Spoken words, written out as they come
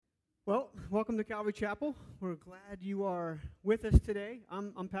Well, welcome to Calvary Chapel. We're glad you are with us today.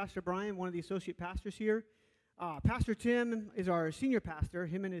 I'm Pastor Brian, one of the associate pastors here. Pastor Tim is our senior pastor.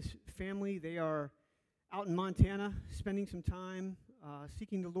 Him and his family, they are out in Montana, spending some time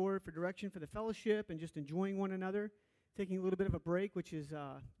seeking the Lord for direction for the fellowship and just enjoying one another, taking a little bit of a break, which is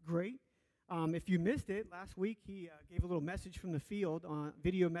great. If you missed it, last week he gave a little message from the field,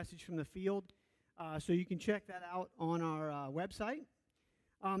 video message from the field, so you can check that out on our website.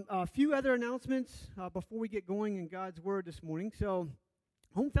 A few other announcements before we get going in God's Word this morning. So,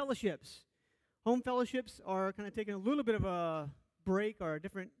 home fellowships. Home fellowships are kind of taking a little bit of a break or a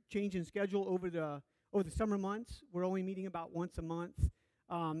different change in schedule over the summer months. We're only meeting about once a month.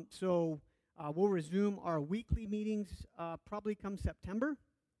 So we'll resume our weekly meetings probably come September.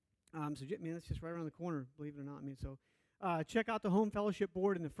 That's just right around the corner, believe it or not. So check out the Home Fellowship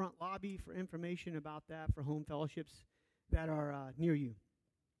Board in the front lobby for information about that for home fellowships that are near you.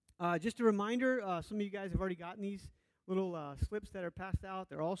 Just a reminder, some of you guys have already gotten these little slips that are passed out.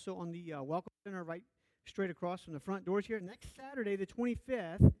 They're also on the Welcome Center right straight across from the front doors here. Next Saturday, the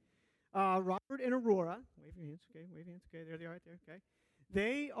 25th, Robert and Aurora, wave your hands, okay, there they are right there, okay.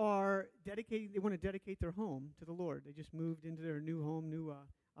 They want to dedicate their home to the Lord. They just moved into their new home, new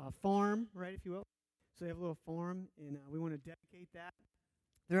farm, right, if you will. So they have a little farm, and we want to dedicate that.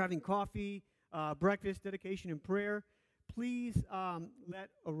 They're having coffee, breakfast, dedication, and prayer. Please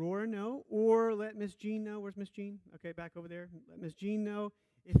let Aurora know or let Miss Jean know. Where's Miss Jean? Okay, back over there. Let Miss Jean know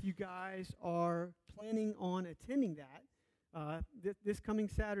if you guys are planning on attending that this coming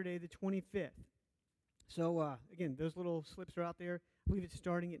Saturday, the 25th. So, again, those little slips are out there. I believe it's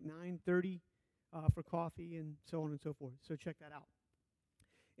starting at 9:30 for coffee and so on and so forth. So check that out.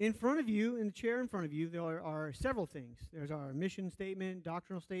 In front of you, in the chair in front of you, there are several things. There's our mission statement,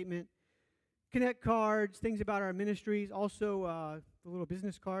 doctrinal statement, Connect cards, things about our ministries, also the little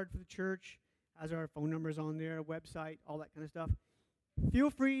business card for the church, has our phone numbers on there, website, all that kind of stuff. Feel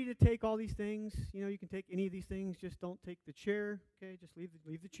free to take all these things. You know, you can take any of these things, just don't take the chair, okay? Just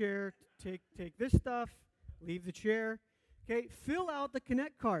leave the chair. Take this stuff, leave the chair. Okay, fill out the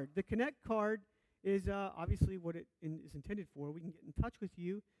Connect card. The Connect card is obviously what it is intended for. We can get in touch with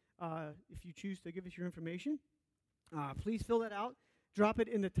you if you choose to give us your information. Please fill that out. Drop it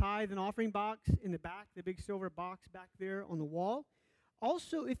in the tithe and offering box in the back, the big silver box back there on the wall.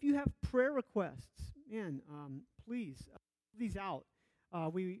 Also, if you have prayer requests, please fill these out.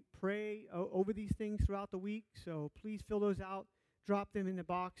 We pray over these things throughout the week, so please fill those out. Drop them in the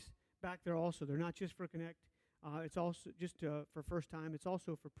box back there also. They're not just for Connect. It's also just for first time. It's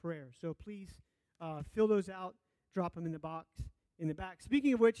also for prayer. So please fill those out. Drop them in the box in the back.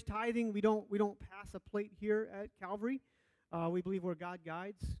 Speaking of which, tithing, we don't pass a plate here at Calvary. We believe where God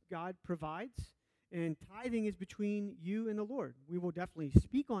guides, God provides, and tithing is between you and the Lord. We will definitely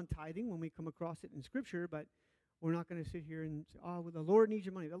speak on tithing when we come across it in Scripture, but we're not going to sit here and say, well, the Lord needs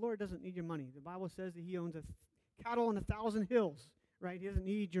your money. The Lord doesn't need your money. The Bible says that He owns cattle on 1,000 hills, right? He doesn't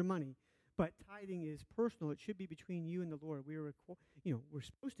need your money. But tithing is personal. It should be between you and the Lord. We're supposed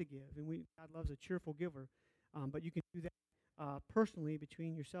to give, and God loves a cheerful giver. But you can do that personally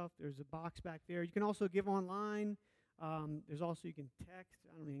between yourself. There's a box back there. You can also give online. There's also, you can text.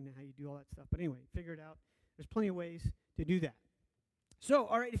 I don't even know how you do all that stuff. But anyway, figure it out. There's plenty of ways to do that. So,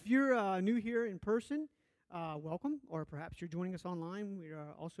 all right, if you're new here in person, welcome. Or perhaps you're joining us online. We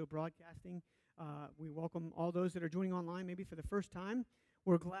are also broadcasting. We welcome all those that are joining online maybe for the first time.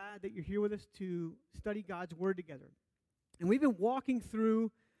 We're glad that you're here with us to study God's Word together. And we've been walking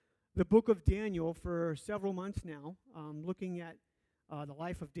through the book of Daniel for several months now, looking at the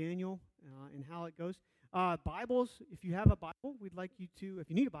life of Daniel and how it goes. Bibles, if you have a Bible, we'd like you to, if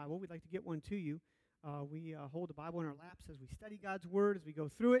you need a Bible, we'd like to get one to you. We hold a Bible in our laps as we study God's Word, as we go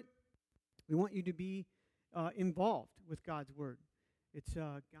through it. We want you to be involved with God's Word. It's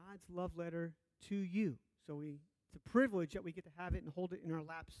God's love letter to you. So it's a privilege that we get to have it and hold it in our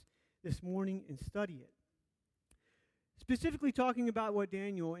laps this morning and study it. Specifically talking about what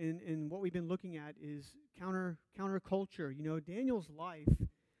Daniel and what we've been looking at is counterculture. You know, Daniel's life,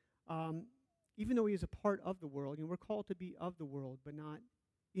 even though he is a part of the world, we're called to be of the world, but not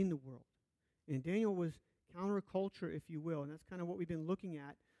in the world. And Daniel was counterculture, if you will, and that's kind of what we've been looking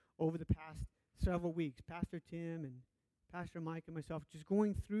at over the past several weeks. Pastor Tim and Pastor Mike and myself just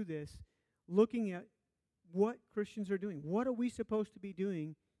going through this, looking at what Christians are doing. What are we supposed to be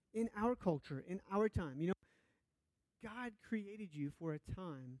doing in our culture, in our time? You know, God created you for a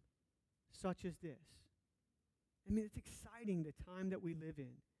time such as this. I mean, it's exciting, the time that we live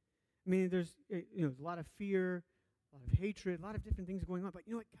in. I mean, there's a lot of fear, a lot of hatred, a lot of different things going on. But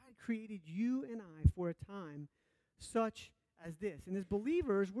you know what? God created you and I for a time such as this. And as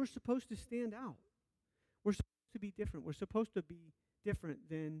believers, we're supposed to stand out. We're supposed to be different. We're supposed to be different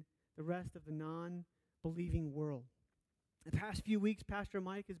than the rest of the non-believing world. The past few weeks, Pastor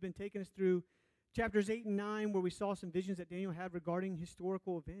Mike has been taking us through chapters 8 and 9, where we saw some visions that Daniel had regarding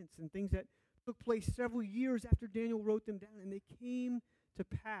historical events and things that took place several years after Daniel wrote them down, and they came to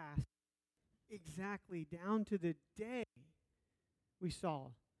pass exactly down to the day we saw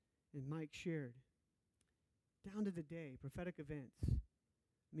and Mike shared. Down to the day, prophetic events.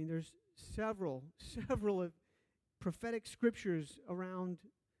 I mean, there's several of prophetic scriptures around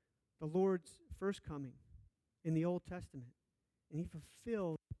the Lord's first coming in the Old Testament, and he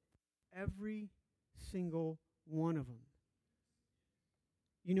fulfilled every single one of them.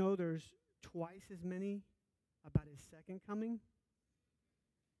 You know, there's twice as many about his second coming.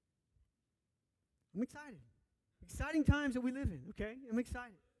 I'm excited. Exciting times that we live in, okay? I'm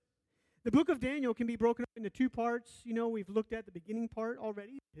excited. The book of Daniel can be broken up into two parts. You know, we've looked at the beginning part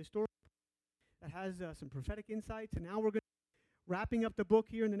already, historical, that has some prophetic insights, and now we're going to be wrapping up the book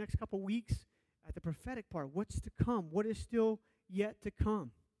here in the next couple weeks at the prophetic part. What's to come? What is still yet to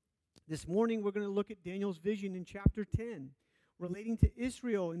come? This morning, we're going to look at Daniel's vision in chapter 10, relating to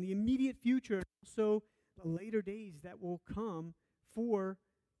Israel in the immediate future, and also the later days that will come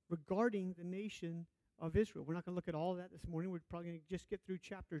regarding the nation of Israel. We're not going to look at all of that this morning. We're probably going to just get through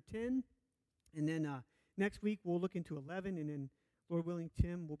chapter 10, and then next week we'll look into 11, and then, Lord willing,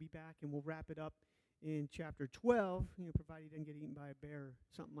 Tim will be back, and we'll wrap it up in chapter 12, provided he doesn't get eaten by a bear or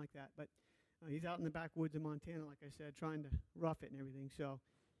something like that. But he's out in the backwoods of Montana, like I said, trying to rough it and everything. So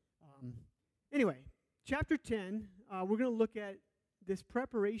anyway, chapter 10, we're going to look at this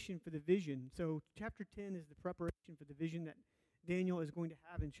preparation for the vision. So chapter 10 is the preparation for the vision that Daniel is going to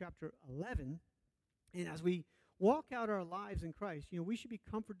have in chapter 11. And as we walk out our lives in Christ, we should be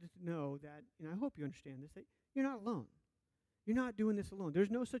comforted to know that, and I hope you understand this, that you're not alone. You're not doing this alone.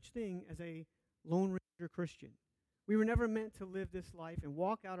 There's no such thing as a Lone Ranger Christian. We were never meant to live this life and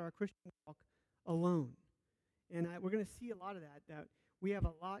walk out our Christian walk alone. And we're going to see a lot of that we have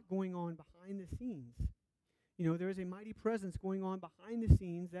a lot going on behind the scenes. There is a mighty presence going on behind the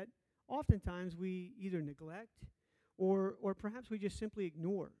scenes that oftentimes we either neglect or perhaps we just simply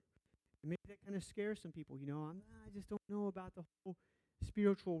ignore. And maybe that kind of scares some people. I just don't know about the whole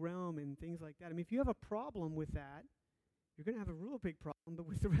spiritual realm and things like that. I mean, if you have a problem with that, you're going to have a real big problem, but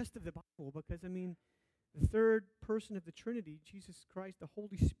with the rest of the Bible, because, the third person of the Trinity, Jesus Christ, the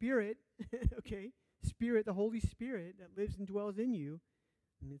Holy Spirit, okay, Spirit, the Holy Spirit that lives and dwells in you,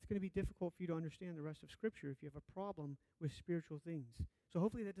 it's going to be difficult for you to understand the rest of Scripture if you have a problem with spiritual things. So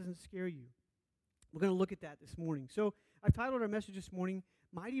hopefully that doesn't scare you. We're going to look at that this morning. So I've titled our message this morning,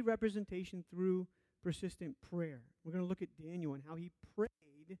 Mighty Representation Through Persistent Prayer. We're going to look at Daniel and how he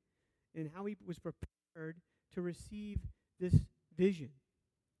prayed and how he was prepared to receive this vision.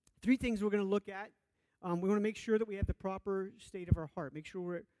 Three things we're going to look at. We want to make sure that we have the proper state of our heart. Make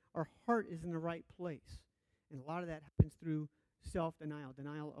sure our heart is in the right place. And a lot of that happens through self-denial,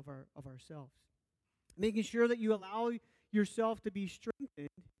 denial of ourselves. Making sure that you allow yourself to be strengthened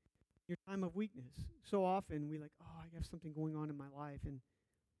in your time of weakness. So often we I have something going on in my life and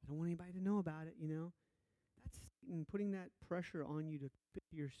I don't want anybody to know about it, That's Satan putting that pressure on you to keep it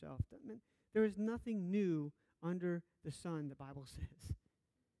to yourself. There is nothing new under the sun, the Bible says.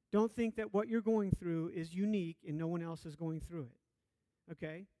 Don't think that what you're going through is unique and no one else is going through it.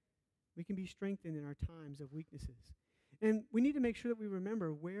 Okay? We can be strengthened in our times of weaknesses. And we need to make sure that we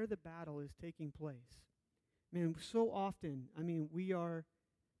remember where the battle is taking place. Man, so often, we are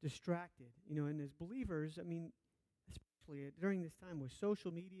distracted, and as believers, especially during this time with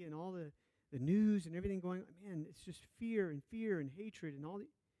social media and all the news and everything going on, man, it's just fear and hatred and all the,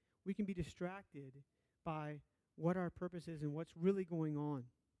 we can be distracted by what our purpose is and what's really going on.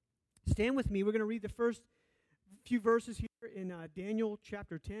 Stand with me. We're going to read the first few verses here in Daniel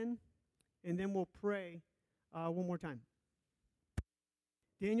chapter 10, and then we'll pray one more time.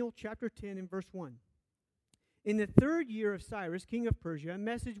 Daniel chapter 10 and verse 1. In the third year of Cyrus, king of Persia, a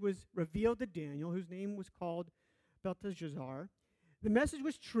message was revealed to Daniel, whose name was called Belteshazzar. The message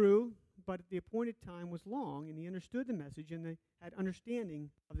was true, but the appointed time was long, and he understood the message, and they had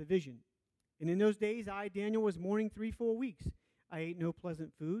understanding of the vision. And in those days, I, Daniel, was mourning 3 full weeks. I ate no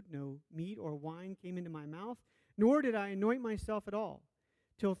pleasant food, no meat or wine came into my mouth, nor did I anoint myself at all,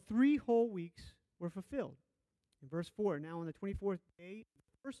 till 3 whole weeks were fulfilled. In verse 4, now on the 24th day of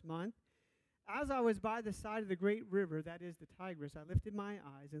the first month, as I was by the side of the great river, that is the Tigris, I lifted my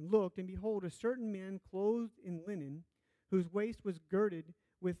eyes and looked, and behold, a certain man clothed in linen, whose waist was girded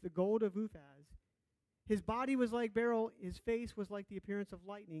with the gold of Uphaz, His body was like beryl, his face was like the appearance of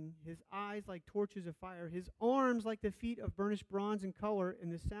lightning, his eyes like torches of fire, his arms like the feet of burnished bronze in color,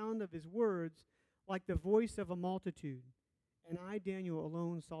 and the sound of his words like the voice of a multitude. And I, Daniel,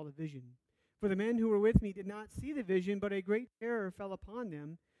 alone saw the vision. For the men who were with me did not see the vision, but a great terror fell upon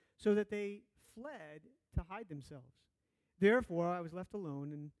them, so that they fled to hide themselves. Therefore I was left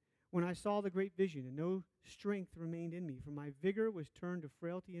alone, and when I saw the great vision, and no strength remained in me, for my vigor was turned to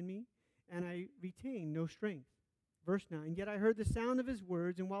frailty in me, and I retained no strength. Verse 9, yet I heard the sound of his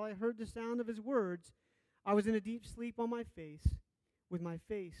words, and while I heard the sound of his words, I was in a deep sleep on my face, with my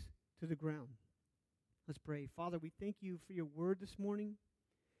face to the ground. Let's pray. Father, we thank you for your word this morning.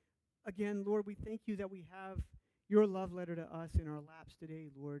 Again, Lord, we thank you that we have your love letter to us in our laps today,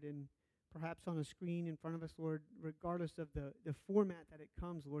 Lord, and perhaps on a screen in front of us, Lord, regardless of the format that it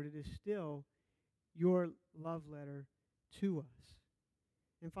comes, Lord, it is still your love letter to us.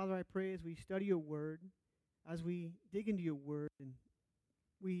 And Father, I pray as we study your word, as we dig into your word, and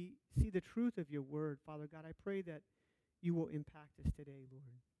we see the truth of your word, Father God, I pray that you will impact us today, Lord.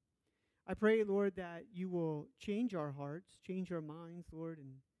 I pray, Lord, that you will change our hearts, change our minds, Lord,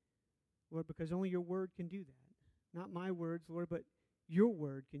 and Lord, because only your word can do that. Not my words, Lord, but your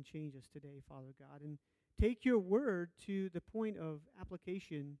word can change us today, Father God, and take your word to the point of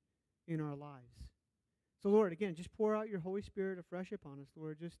application in our lives. So, Lord, again, just pour out your Holy Spirit afresh upon us,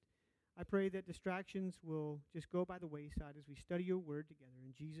 Lord. I pray that distractions will just go by the wayside as we study your word together.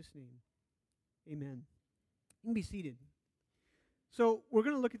 In Jesus' name, amen. You can be seated. So we're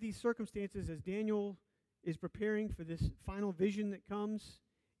going to look at these circumstances as Daniel is preparing for this final vision that comes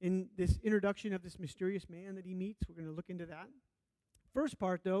in this introduction of this mysterious man that he meets. We're going to look into that. First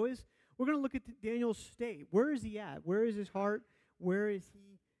part, though, is we're going to look at Daniel's state. Where is he at? Where is his heart? Where is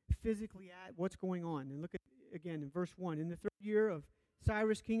he physically at? What's going on? And look at, again, in verse 1. In the third year of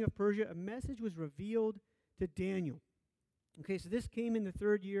Cyrus, king of Persia, a message was revealed to Daniel. Okay, so this came in the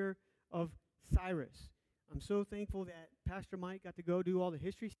third year of Cyrus. I'm so thankful that Pastor Mike got to go do all the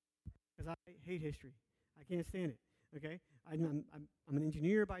history stuff because I hate history. I can't stand it, okay? I'm an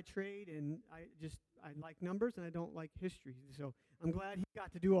engineer by trade, and I like numbers, and I don't like history. So I'm glad he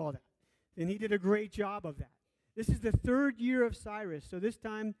got to do all that. And he did a great job of that. This is the third year of Cyrus. So this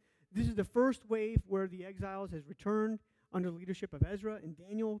time, this is the first wave where the exiles has returned under the leadership of Ezra, and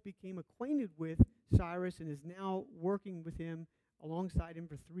Daniel became acquainted with Cyrus and is now working with him alongside him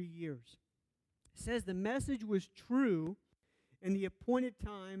for 3 years. It says the message was true, and the appointed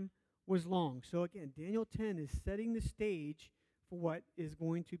time was long. So again, Daniel 10 is setting the stage for what is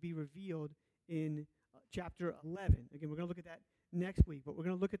going to be revealed in chapter 11. Again, we're going to look at that next week, but we're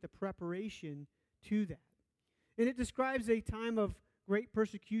going to look at the preparation to that. And it describes a time of great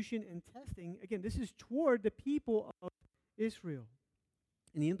persecution and testing. Again, this is toward the people of Israel.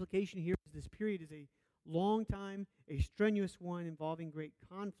 And the implication here is this period is a long time, a strenuous one involving great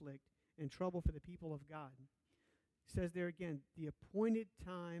conflict and trouble for the people of God. It says there again, the appointed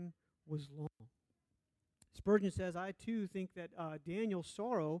time was long. Spurgeon says, I too think that Daniel's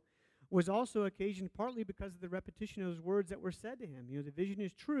sorrow was also occasioned partly because of the repetition of those words that were said to him. You know, the vision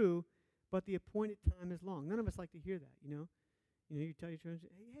is true, but the appointed time is long. None of us like to hear that, you know. You tell your children,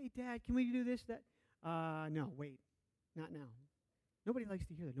 hey, Dad, can we do this, that? No, wait, not now. Nobody likes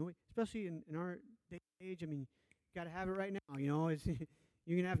to hear that. Nobody, especially in our day and age. I mean, you got to have it right now. You know, it's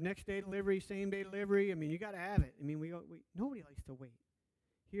you can have next day delivery, same day delivery. I mean, you got to have it. I mean, nobody likes to wait.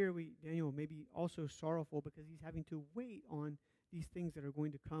 Here, Daniel may be also sorrowful because he's having to wait on these things that are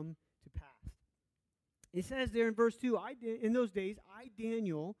going to come to pass. It says there in verse 2, in those days,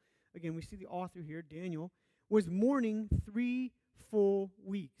 Daniel, again, we see the author here, Daniel, was mourning 3 full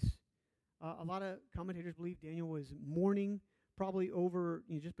weeks. A lot of commentators believe Daniel was mourning probably over,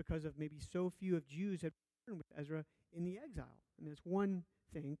 just because of maybe so few of Jews had returned with Ezra in the exile. I mean, that's one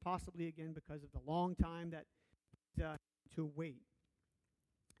thing, possibly again because of the long time that to wait.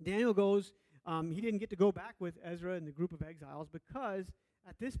 Daniel goes, he didn't get to go back with Ezra and the group of exiles because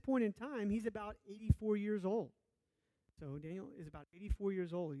at this point in time, he's about 84 years old. So Daniel is about 84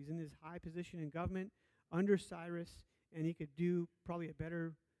 years old. He's in this high position in government under Cyrus, and he could do probably a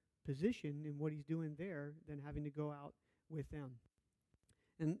better position in what he's doing there than having to go out with them.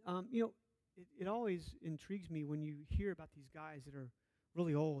 And, it always intrigues me when you hear about these guys that are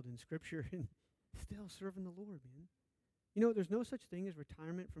really old in Scripture and still serving the Lord, man. You know, there's no such thing as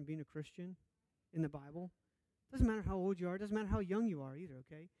retirement from being a Christian in the Bible. Doesn't matter how old you are. Doesn't matter how young you are either,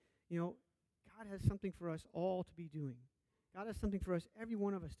 okay? You know, God has something for us all to be doing. God has something for us, every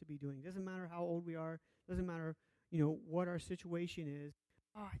one of us, to be doing. Doesn't matter how old we are. Doesn't matter, what our situation is.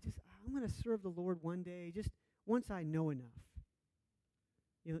 I'm going to serve the Lord one day, just once I know enough.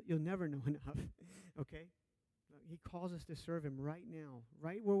 You'll never know enough, okay? He calls us to serve him right now,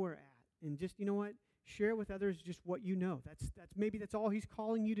 right where we're at. And just, you know what? Share with others just what you know. That's all he's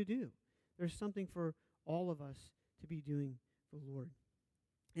calling you to do. There's something for all of us to be doing for the Lord.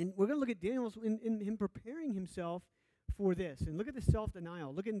 And we're going to look at Daniel in him preparing himself for this. And look at the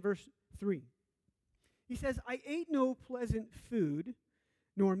self-denial. Look in verse 3. He says, I ate no pleasant food,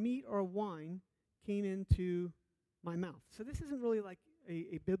 nor meat or wine came into my mouth. So this isn't really like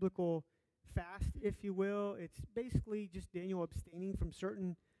a biblical fast, if you will. It's basically just Daniel abstaining from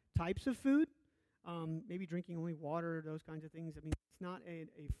certain types of food, maybe drinking only water, those kinds of things. I mean, it's not a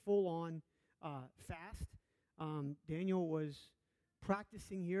full-on fast. Daniel was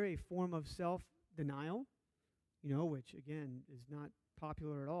practicing here a form of self-denial, which, again, is not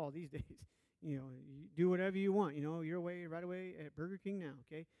popular at all these days. You do whatever you want, your way, right away at Burger King now,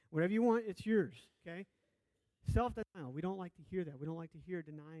 okay? Whatever you want, it's yours, okay? Self-denial. We don't like to hear that. We don't like to hear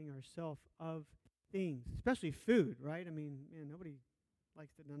denying ourselves of things, especially food, right? I mean, man, nobody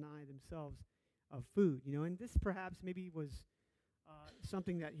likes to deny themselves of food, and this perhaps maybe was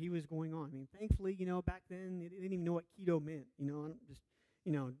something that he was going on. I mean, thankfully, back then they didn't even know what keto meant,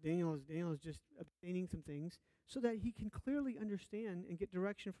 Daniel's just obtaining some things so that he can clearly understand and get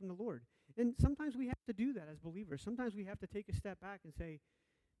direction from the Lord. And sometimes we have to do that as believers. Sometimes we have to take a step back and say,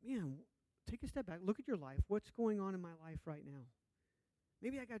 man, take a step back. Look at your life. What's going on in my life right now?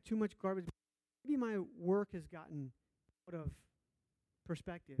 Maybe I got too much garbage. Maybe my work has gotten out of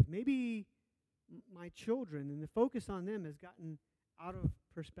perspective. Maybe my children and the focus on them has gotten out of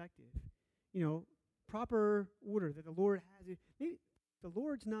perspective. Proper order that the Lord has. Maybe the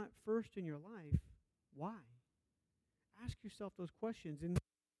Lord's not first in your life. Why? Ask yourself those questions. And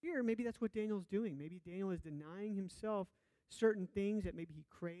here, maybe that's what Daniel's doing. Maybe Daniel is denying himself certain things that maybe he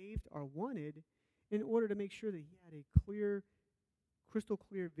craved or wanted in order to make sure that he had a clear, crystal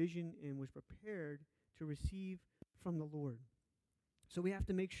clear vision and was prepared to receive from the Lord. So we have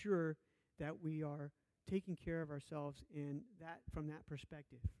to make sure that we are taking care of ourselves in that from that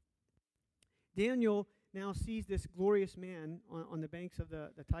perspective. Daniel now sees this glorious man on the banks of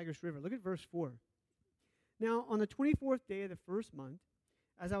the Tigris River. Look at verse 4. Now, on the 24th day of the first month,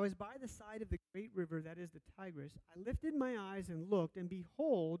 as I was by the side of the great river, that is the Tigris, I lifted my eyes and looked, and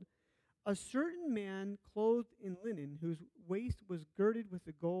behold, a certain man clothed in linen, whose waist was girded with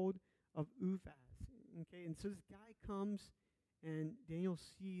the gold of Uphaz. Okay, and so this guy comes, and Daniel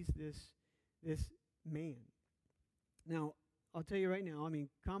sees this man. Now, I'll tell you right now,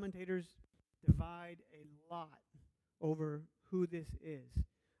 commentators divide a lot over who this is.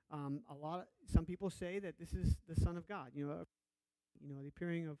 Some people say that this is the Son of God, the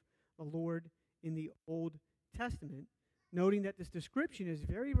appearing of the Lord in the Old Testament, noting that this description is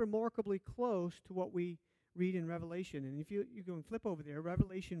very remarkably close to what we read in Revelation. And if you can flip over there,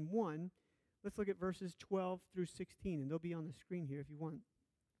 Revelation 1, let's look at verses 12 through 16, and they'll be on the screen here if you want.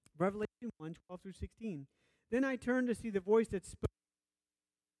 Revelation 1, 12 through 16. Then I turned to see the voice that spoke.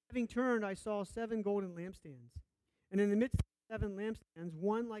 Having turned, I saw 7 golden lampstands. And in the midst of the 7 lampstands,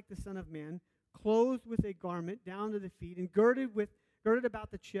 one like the Son of Man, clothed with a garment down to the feet, and girded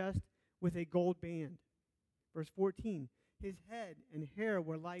about the chest with a gold band. Verse 14. His head and hair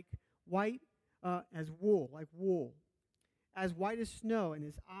were like white as wool, as white as snow, and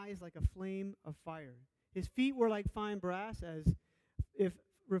his eyes like a flame of fire. His feet were like fine brass, as if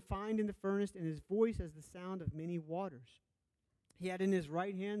refined in the furnace, and his voice as the sound of many waters. He had in his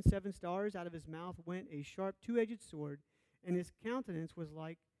right hand 7 stars. Out of his mouth went a sharp 2-edged sword, and his countenance was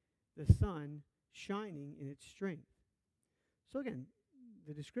like the sun shining in its strength. So again,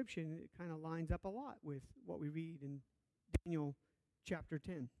 the description kind of lines up a lot with what we read in Daniel chapter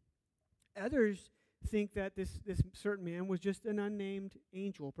 10. Others think that this certain man was just an unnamed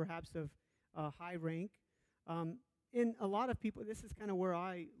angel, perhaps of high rank. In a lot of people, this is kind of where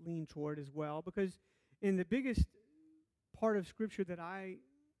I lean toward as well, because in the biggest part of Scripture that I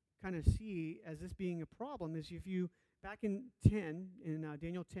kind of see as this being a problem is if you, back in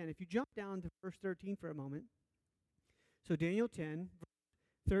Daniel 10, if you jump down to verse 13 for a moment. So Daniel 10, verse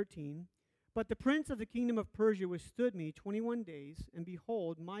 13. But the prince of the kingdom of Persia withstood me 21 days, and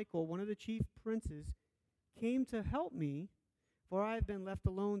behold, Michael, one of the chief princes, came to help me, for I have been left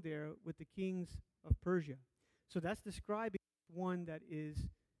alone there with the kings of Persia. So that's describing one that is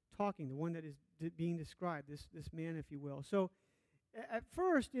talking, the one that is being described, this man, if you will. So at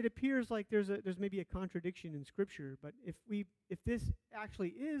first, it appears like there's maybe a contradiction in Scripture, but if this actually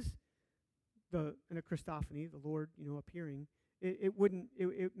is a Christophany, the Lord, appearing,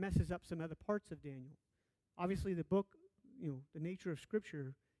 it messes up some other parts of Daniel. Obviously, the book, the nature of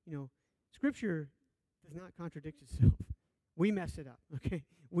Scripture, Scripture does not contradict itself. We mess it up, okay?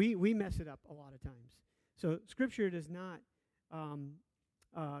 We mess it up a lot of times. So Scripture does not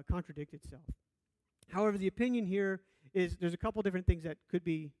contradict itself. However, the opinion here is there's a couple different things that could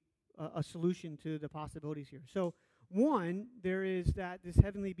be a solution to the possibilities here. So one, there is that this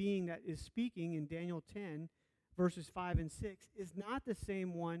heavenly being that is speaking in Daniel 10, verses 5 and 6, is not the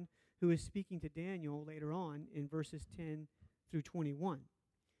same one who is speaking to Daniel later on in verses 10 through 21.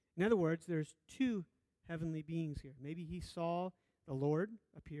 In other words, there's two heavenly beings here. Maybe he saw the Lord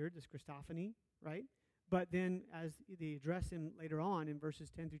appeared, this Christophany, right? But then as they address him later on in verses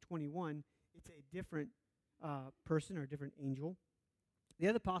 10 through 21, it's a different person or a different angel. The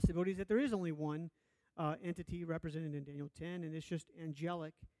other possibility is that there is only one entity represented in Daniel 10, and it's just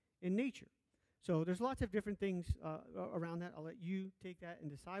angelic in nature. So there's lots of different things around that. I'll let you take that and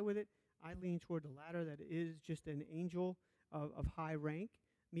decide with it. I lean toward the latter, that it is just an angel of high rank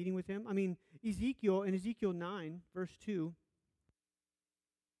meeting with him. I mean, Ezekiel, in Ezekiel 9, verse 2,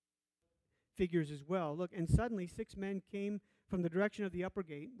 figures as well. Look, and suddenly 6 men came from the direction of the upper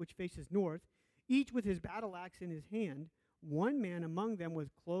gate, which faces north, each with his battle axe in his hand. One man among them was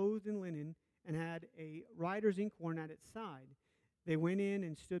clothed in linen and had a rider's inkhorn at its side. They went in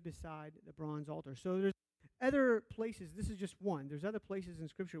and stood beside the bronze altar. So there's other places. This is just one. There's other places in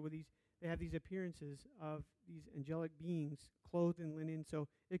Scripture where they have these appearances of these angelic beings clothed in linen. So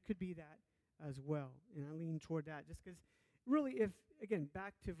it could be that as well. And I lean toward that just because really, if, again,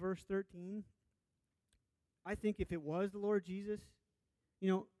 back to verse 13, I think if it was the Lord Jesus,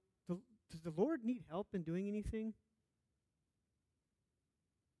 does the Lord need help in doing anything?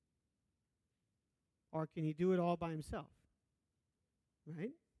 Or can he do it all by himself?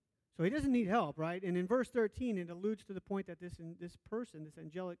 Right? So he doesn't need help, right? And in verse 13, it alludes to the point that this person, this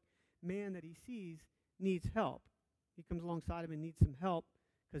angelic man that he sees, needs help. He comes alongside him and needs some help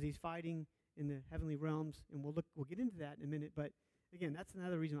because he's fighting in the heavenly realms, and we'll get into that in a minute. But again, that's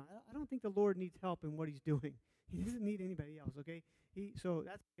another reason I don't think the Lord needs help in what he's doing. He doesn't need anybody else, okay? So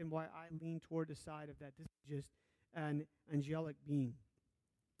that's why I lean toward the side of that. This is just an angelic being.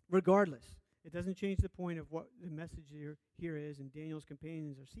 Regardless, it doesn't change the point of what the message here is, and Daniel's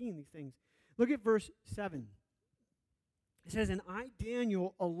companions are seeing these things. Look at verse 7. It says, "And I,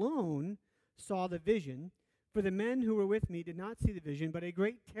 Daniel, alone saw the vision, for the men who were with me did not see the vision, but a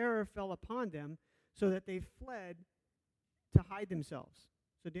great terror fell upon them, so that they fled to hide themselves."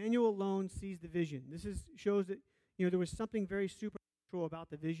 So Daniel alone sees the vision. This shows that there was something very supernatural about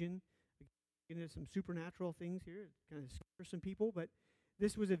the vision. Into some supernatural things here, kind of scare some people, but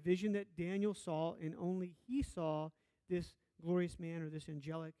this was a vision that Daniel saw, and only he saw this glorious man or this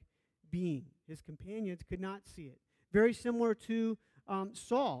angelic being. His companions could not see it. Very similar to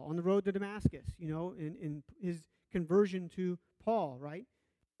Saul on the road to Damascus, in his conversion to Paul, right?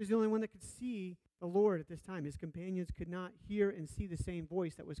 He was the only one that could see the Lord at this time. His companions could not hear and see the same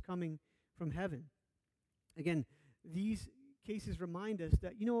voice that was coming from heaven. Again, these cases remind us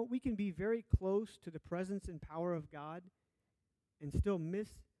that, we can be very close to the presence and power of God and still miss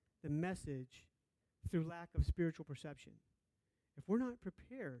the message through lack of spiritual perception. If we're not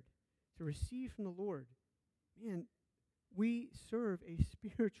prepared to receive from the Lord, man, we serve a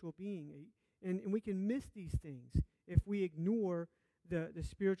spiritual being, and we can miss these things if we ignore the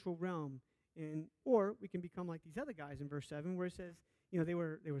spiritual realm, or we can become like these other guys in verse 7, where it says, they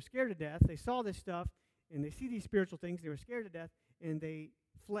were scared to death. They saw this stuff, and they see these spiritual things. They were scared to death, and they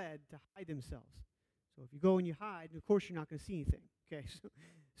fled to hide themselves. So if you go and you hide, of course you're not going to see anything. Okay,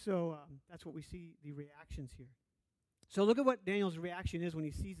 so that's what we see, the reactions here. So look at what Daniel's reaction is when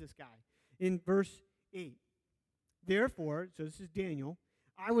he sees this guy. In verse 8, "Therefore," so this is Daniel,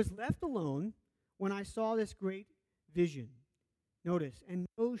 "I was left alone when I saw this great vision." Notice, "and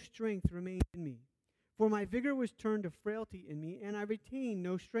no strength remained in me. For my vigor was turned to frailty in me, and I retained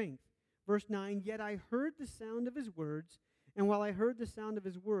no strength." Verse 9, "Yet I heard the sound of his words, and while I heard the sound of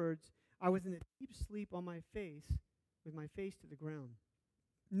his words, I was in a deep sleep on my face, with my face to the ground."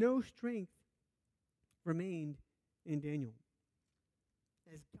 No strength remained in Daniel.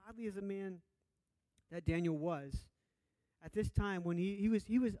 As godly as a man that Daniel was, at this time when he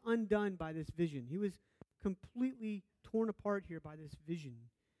was undone by this vision. He was completely torn apart here by this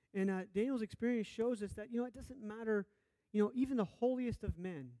vision. And Daniel's experience shows us that, it doesn't matter, even the holiest of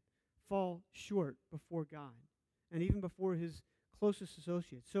men fall short before God and even before his closest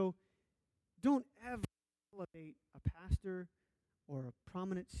associates. So don't ever elevate a pastor or a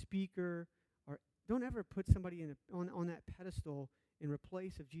prominent speaker, or don't ever put somebody on that pedestal in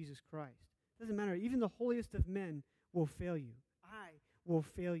replace of Jesus Christ. It doesn't matter. Even the holiest of men will fail you. I will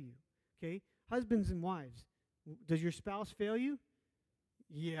fail you. Okay? Husbands and wives, does your spouse fail you?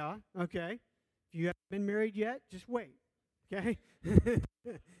 Yeah. Okay. If you haven't been married yet, just wait. okay?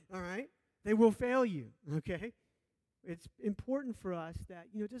 All right? They will fail you, okay? It's important for us that,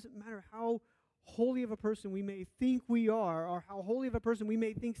 it doesn't matter how holy of a person we may think we are or how holy of a person we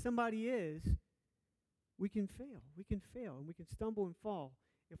may think somebody is, we can fail. We can fail, and we can stumble and fall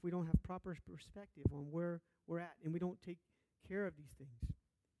if we don't have proper perspective on where we're at and we don't take care of these things.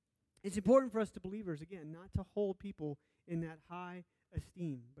 It's important for us to believers, again, not to hold people in that high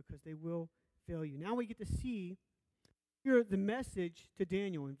esteem because they will fail you. Now we get to see here the message to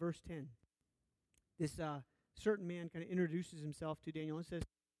Daniel in verse 10. This certain man kind of introduces himself to Daniel and says,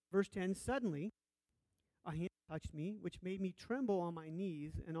 verse 10, "Suddenly a hand touched me, which made me tremble on my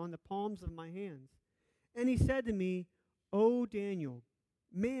knees and on the palms of my hands. And he said to me, 'O Daniel,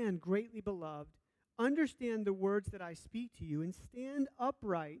 man greatly beloved, understand the words that I speak to you and stand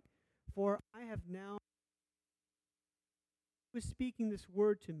upright, for I have now was speaking this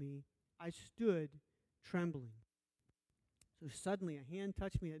word to me, I stood trembling.' So suddenly a hand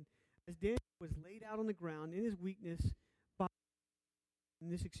touched me, and as Daniel was laid out on the ground in his weakness, in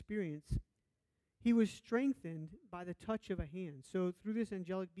this experience, he was strengthened by the touch of a hand. So through this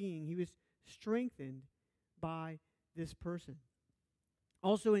angelic being, he was strengthened by this person.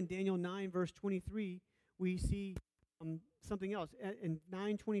 Also in Daniel 9, verse 23, we see something else. In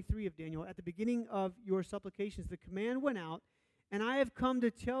 9:23 of Daniel, at the beginning of your supplications, the command went out, and I have come to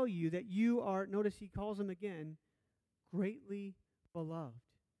tell you that you are, notice he calls him again, greatly beloved.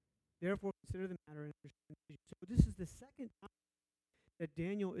 Therefore, consider the matter and understand the vision." So this is the second time that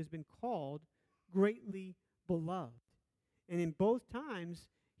Daniel has been called greatly beloved. And in both times,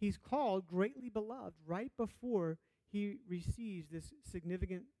 he's called greatly beloved right before he receives this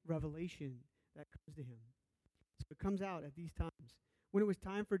significant revelation that comes to him. So it comes out at these times. When it was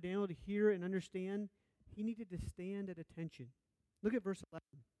time for Daniel to hear and understand, he needed to stand at attention. Look at verse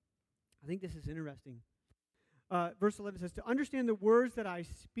 11. I think this is interesting. Verse 11 says, "To understand the words that I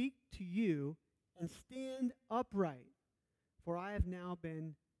speak to you and stand upright, for I have now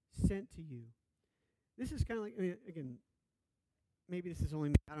been sent to you." This is kind of like, again, maybe this is only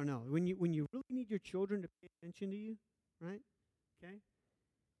me, I don't know. When you really need your children to pay attention to you, right? Okay?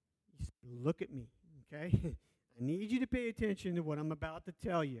 You say, "Look at me," okay? I need you to pay attention to what I'm about to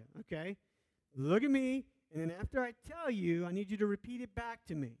tell you, okay? Look at me, and then after I tell you, I need you to repeat it back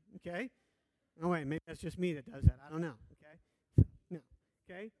to me, okay? Oh, wait, maybe that's just me that does that. I don't know, okay? No,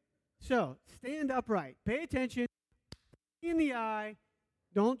 okay? So, stand upright. Pay attention. In the eye.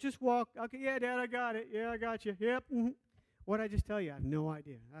 Don't just walk. Okay, yeah, Dad, I got it. Yeah, I got you. Yep. Mm-hmm. What did I just tell you? I have no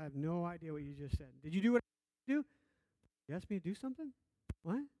idea. I have no idea what you just said. Did you do what I do? You asked me to do something?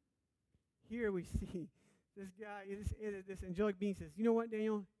 What? Here we see this guy, this angelic being says, "You know what,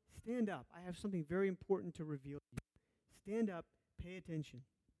 Daniel? Stand up. I have something very important to reveal to you. Stand up. Pay attention."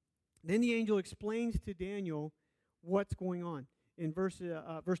 Then the angel explains to Daniel what's going on. In verse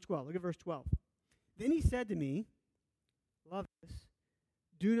 12. Look at verse 12. "Then he said to me," love this,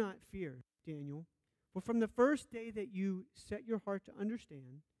 "Do not fear, Daniel, for from the first day that you set your heart to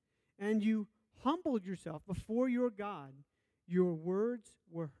understand, and you humbled yourself before your God, your words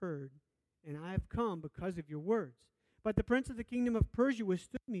were heard, and I have come because of your words. But the prince of the kingdom of Persia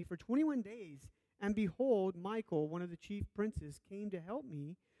withstood me for 21 days, and behold, Michael, one of the chief princes, came to help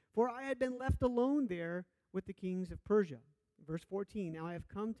me, for I had been left alone there with the kings of Persia." Verse 14, "Now I have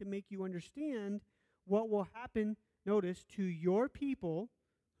come to make you understand what will happen," notice, "to your people,"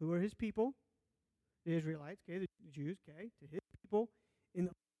 who are his people, the Israelites, okay, the Jews, okay, to his people,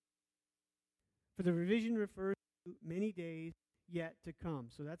 for the revision refers to many days yet to come.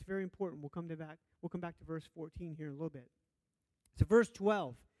 So that's very important. We'll come back to verse 14 here in a little bit. So verse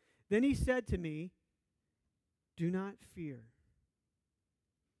 12, "Then he said to me, 'Do not fear.'"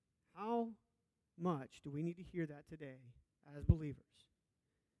 How much do we need to hear that today as believers?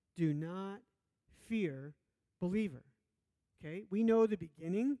 Do not fear, believer. Okay? We know the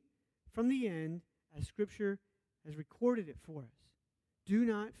beginning from the end as Scripture has recorded it for us. Do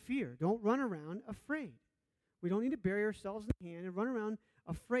not fear. Don't run around afraid. We don't need to bury ourselves in the hand and run around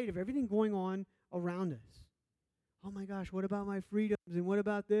afraid of everything going on around us. Oh my gosh, what about my freedoms? And what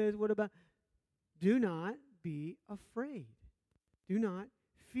about this? What about... Do not be afraid. Do not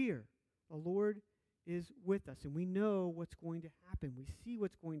fear. The Lord is with us, and we know what's going to happen. We see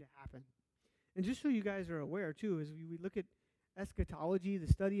what's going to happen. And just so you guys are aware, too, as we look at eschatology, the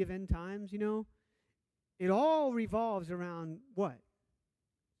study of end times, it all revolves around what?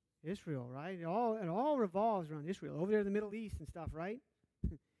 Israel, right? It all revolves around Israel, over there in the Middle East and stuff, right?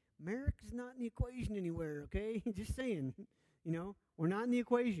 America's not in the equation anywhere, okay? Just saying, we're not in the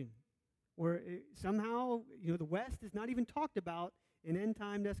equation. Somehow, the West is not even talked about in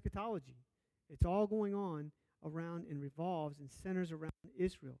end-time eschatology. It's all going on around and revolves and centers around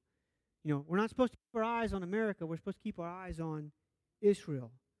Israel. You know, we're not supposed to keep our eyes on America. We're supposed to keep our eyes on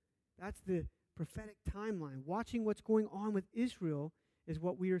Israel. That's the prophetic timeline. Watching what's going on with Israel is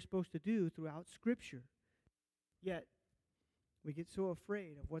what we are supposed to do throughout Scripture. Yet, we get so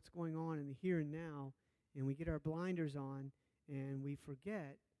afraid of what's going on in the here and now, and we get our blinders on, and we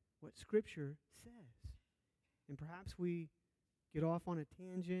forget what Scripture says. And perhaps we get off on a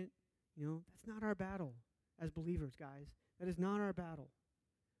tangent. You know, that's not our battle as believers, guys. That is not our battle.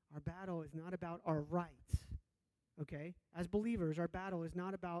 Our battle is not about our rights, okay? As believers, our battle is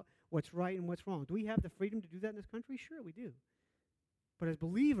not about what's right and what's wrong. Do we have the freedom to do that in this country? Sure, we do. But as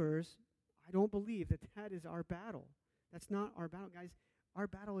believers, I don't believe that that is our battle. That's not our battle, guys. Our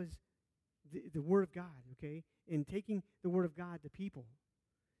battle is the Word of God, okay? And taking the Word of God to people.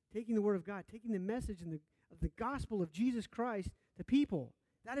 Taking the Word of God, taking the message of the gospel of Jesus Christ to people.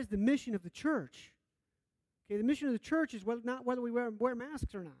 That is the mission of the church. Okay, the mission of the church is not whether we wear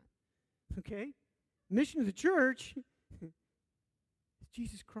masks or not. Okay? The mission of the church is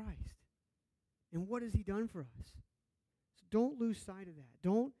Jesus Christ. And what has he done for us? So don't lose sight of that.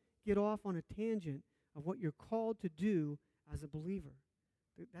 Don't get off on a tangent of what you're called to do as a believer.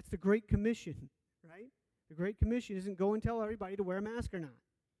 That's the Great Commission, right? The Great Commission isn't go and tell everybody to wear a mask or not.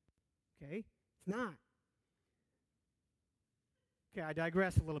 Okay? It's not. Okay, I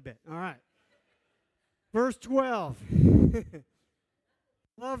digress a little bit. All right. Verse 12.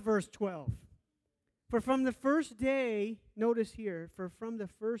 Love verse 12. For from the first day, notice here, for from the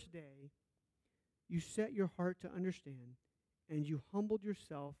first day, you set your heart to understand, and you humbled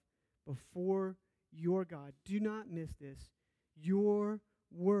yourself before your God. Do not miss this. Your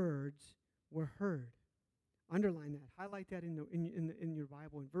words were heard. Underline that. Highlight that in your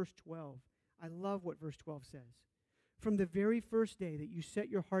Bible in verse 12. I love what verse 12 says. From the very first day that you set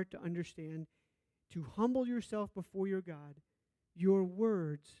your heart to understand, to humble yourself before your God, your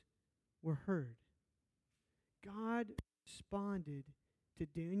words were heard. God responded to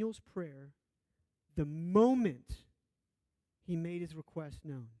Daniel's prayer the moment he made his request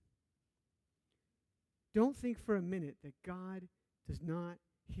known. Don't think for a minute that God does not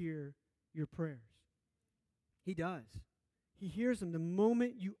hear your prayers. He does. He hears them the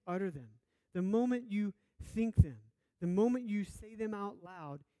moment you utter them, the moment you think them, the moment you say them out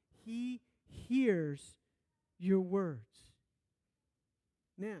loud. He hears your words.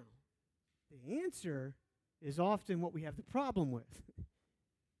 Now, the answer is often what we have the problem with.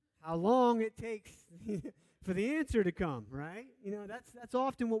 How long it takes for the answer to come, right? You know, that's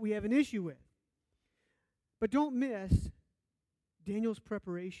often what we have an issue with. But don't miss Daniel's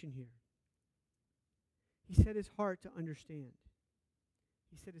preparation here. He set his heart to understand.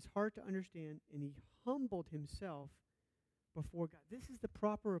 He set his heart to understand, and he humbled himself before God. This is the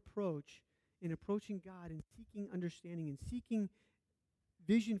proper approach in approaching God and seeking understanding and seeking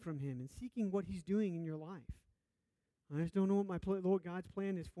vision from him and seeking what he's doing in your life. I just don't know what my Lord God's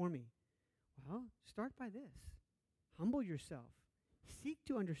plan is for me. Well, start by this. Humble yourself. Seek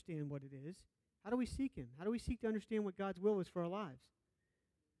to understand what it is. How do we seek him? How do we seek to understand what God's will is for our lives?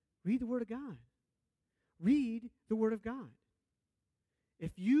 Read the Word of God. Read the Word of God.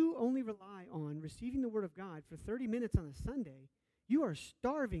 If you only rely on receiving the Word of God for 30 minutes on a Sunday, you are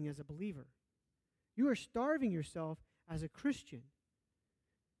starving as a believer. You are starving yourself as a Christian.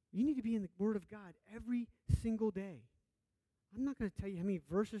 You need to be in the Word of God every single day. I'm not going to tell you how many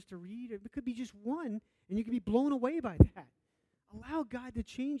verses to read. It could be just one, and you can be blown away by that. Allow God to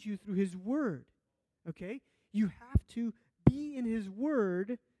change you through his Word, okay? You have to be in his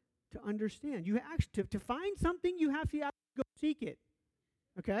Word to understand. You actually, to find something, you have to go seek it,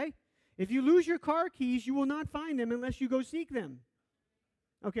 okay? If you lose your car keys, you will not find them unless you go seek them,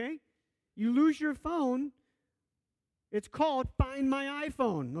 okay? You lose your phone, it's called Find My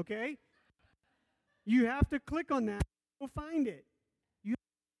iPhone, okay? You have to click on that to find it. You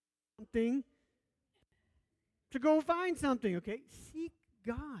have something to go find something, okay? Seek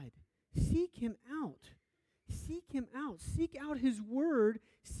God. Seek him out. Seek him out. Seek out his Word.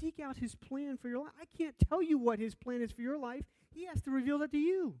 Seek out his plan for your life. I can't tell you what his plan is for your life. He has to reveal that to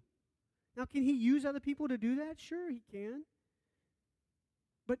you. Now, can he use other people to do that? Sure, he can.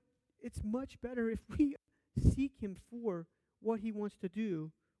 But it's much better if we seek him for what he wants to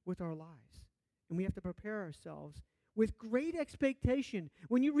do with our lives. And we have to prepare ourselves with great expectation.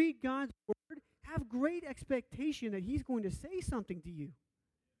 When you read God's Word, have great expectation that he's going to say something to you.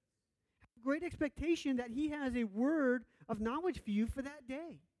 Have great expectation that he has a word of knowledge for you for that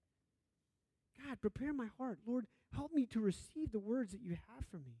day. God, prepare my heart. Lord, help me to receive the words that you have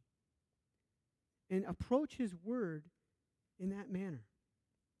for me. And approach his Word in that manner.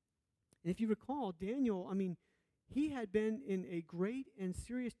 And if you recall, Daniel, he had been in a great and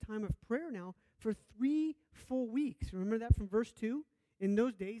serious time of prayer now for 3 full weeks. Remember that from verse 2? In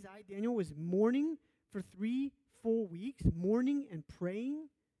those days, Daniel, was mourning for 3 full weeks, mourning and praying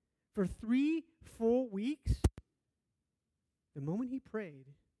for 3 full weeks. The moment he prayed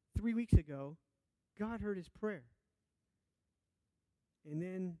 3 weeks ago, God heard his prayer. And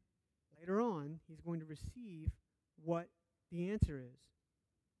then later on, he's going to receive what the answer is.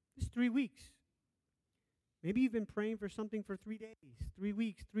 It's 3 weeks. Maybe you've been praying for something for 3 days, 3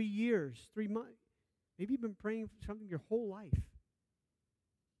 weeks, 3 years, 3 months. Maybe you've been praying for something your whole life.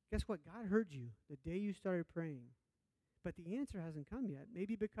 Guess what? God heard you the day you started praying. But the answer hasn't come yet.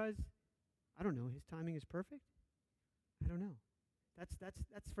 Maybe because, I don't know, his timing is perfect? I don't know.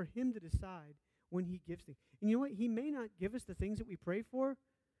 That's for him to decide when he gives things. And you know what? He may not give us the things that we pray for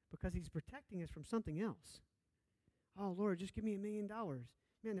because he's protecting us from something else. Oh, Lord, just give me $1 million.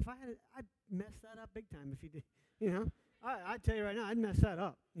 Man, if I had it, I'd mess that up big time if he did. You know, I'd tell you right now, I'd mess that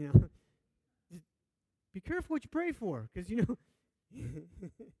up. You know, just be careful what you pray for, because you know, you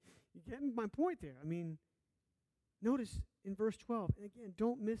get my point there. I mean, notice in verse 12, and again,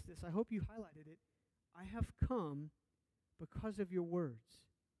 don't miss this. I hope you highlighted it. I have come because of your words.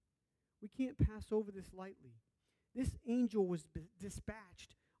 We can't pass over this lightly. This angel was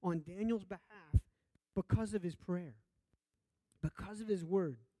dispatched on Daniel's behalf because of his prayer, because of his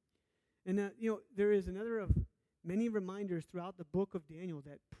word. And, you know, there is another of many reminders throughout the book of Daniel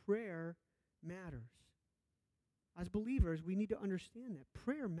that prayer matters. As believers, we need to understand that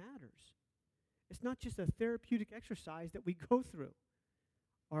prayer matters. It's not just a therapeutic exercise that we go through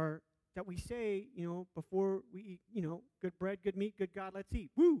or that we say, you know, before we eat, you know, good bread, good meat, good God, let's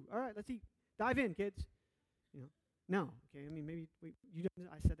eat. Woo! All right, let's eat. Dive in, kids. You know, no. Okay, I mean, maybe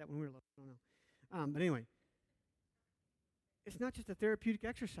I said that when we were little. I don't know. But anyway, it's not just a therapeutic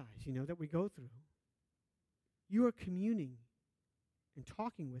exercise, you know, that we go through. You are communing and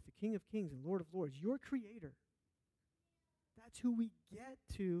talking with the King of Kings and Lord of Lords, your Creator. That's who we get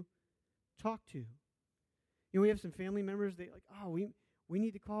to talk to. You know, we have some family members, they like, oh, we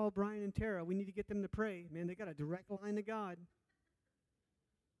need to call Brian and Tara. We need to get them to pray. Man, they got a direct line to God.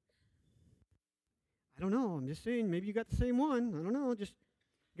 I don't know. I'm just saying, maybe you got the same one. I don't know. Just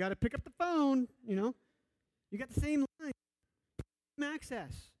got to pick up the phone, you know. You got the same line. Same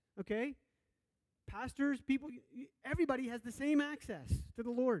access, okay? Pastors, people, everybody has the same access to the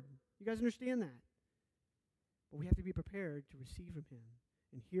Lord. You guys understand that? But we have to be prepared to receive from him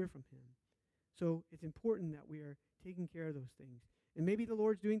and hear from him. So it's important that we are taking care of those things. And maybe the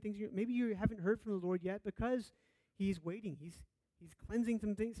Lord's doing things. Maybe you haven't heard from the Lord yet because he's waiting. He's cleansing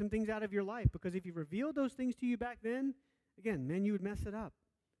some things out of your life. Because if he revealed those things to you back then, again, man, you would mess it up.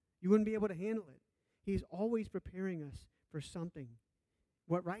 You wouldn't be able to handle it. He's always preparing us for something.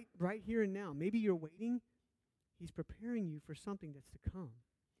 What right here and now. Maybe you're waiting. He's preparing you for something that's to come.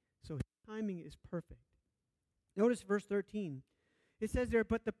 So his timing is perfect. Notice verse 13. It says there,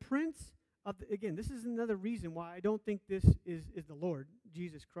 but the prince of the, again, this is another reason why I don't think this is the Lord,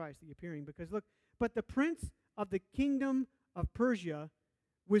 Jesus Christ, the appearing. Because look, but the prince of the kingdom of Persia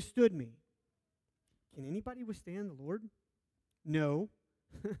withstood me. Can anybody withstand the Lord? No.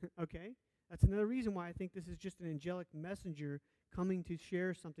 Okay? That's another reason why I think this is just an angelic messenger coming to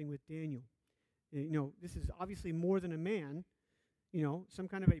share something with Daniel. You know, this is obviously more than a man, you know, some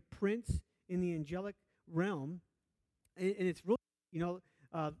kind of a prince in the angelic realm. And it's really, you know,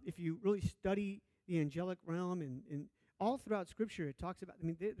 if you really study the angelic realm and all throughout Scripture, it talks about, I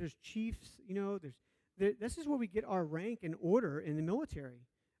mean, there's chiefs, you know, this is where we get our rank and order in the military.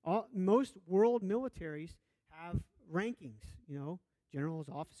 Most world militaries have rankings, you know, generals,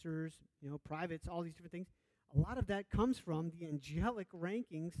 officers, you know, privates, all these different things. A lot of that comes from the angelic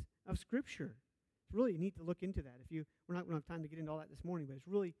rankings of Scripture. It's really neat to look into that. We're not going to have time to get into all that this morning, but it's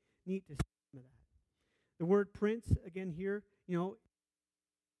really neat to see some of that. The word prince, again here, you know,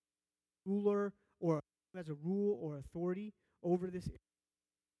 ruler or who has a rule or authority over this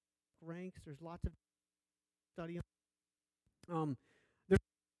ranks. There's lots of study on. There's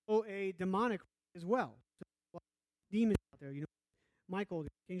also a demonic as well. So demons out there, you know. Michael, the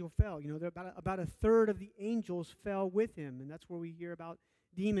angel fell. You know, about a third of the angels fell with him, and that's where we hear about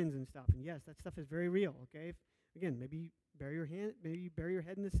demons and stuff. And yes, that stuff is very real. Okay, again, maybe you bury your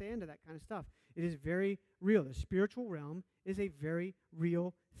head in the sand to that kind of stuff. It is very real. The spiritual realm is a very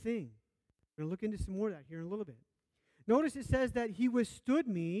real thing. We're going to look into some more of that here in a little bit. Notice it says that he withstood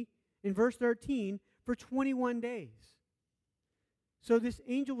me in verse 13 for 21 days. So this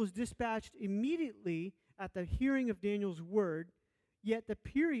angel was dispatched immediately at the hearing of Daniel's word. Yet the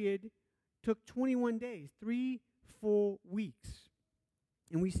period took 21 days, 3 full weeks.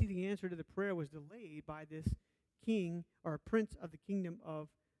 And we see the answer to the prayer was delayed by this king or a prince of the kingdom of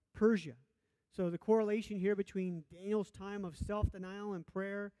Persia. So the correlation here between Daniel's time of self-denial and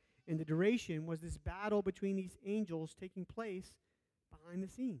prayer and the duration was this battle between these angels taking place behind the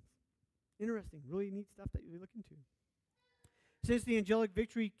scenes. Interesting, really neat stuff that you look into. Since the angelic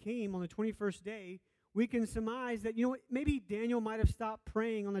victory came on the 21st day, we can surmise that, maybe Daniel might have stopped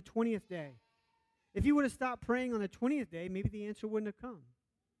praying on the 20th day. If he would have stopped praying on the 20th day, maybe the answer wouldn't have come.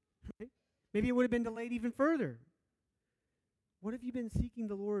 Right? Maybe it would have been delayed even further. What have you been seeking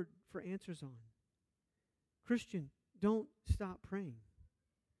the Lord for answers on? Christian, don't stop praying.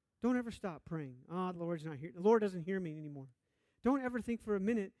 Don't ever stop praying. The Lord's not here. The Lord doesn't hear me anymore. Don't ever think for a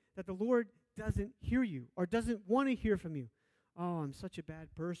minute that the Lord doesn't hear you or doesn't want to hear from you. Oh, I'm such a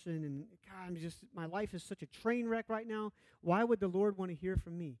bad person, and God, my life is such a train wreck right now. Why would the Lord want to hear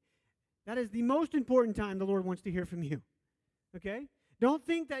from me? That is the most important time the Lord wants to hear from you. Okay? Don't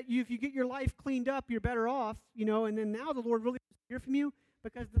think that if you get your life cleaned up, you're better off, and then now the Lord really wants to hear from you,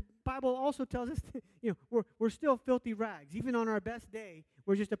 because the Bible also tells us, we're still filthy rags. Even on our best day,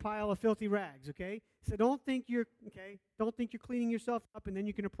 we're just a pile of filthy rags, okay? So don't think you're cleaning yourself up and then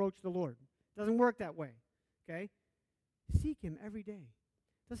you can approach the Lord. It doesn't work that way, okay? Seek Him every day.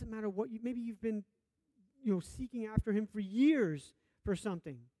 Doesn't matter what maybe you've been, seeking after Him for years for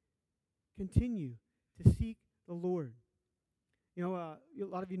something. Continue to seek the Lord. A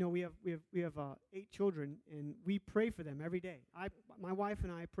lot of you know we have 8 children, and we pray for them every day. My wife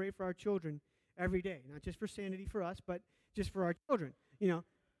and I pray for our children every day, not just for sanity for us, but just for our children. We've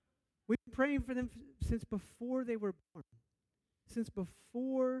been praying for them since before they were born. Since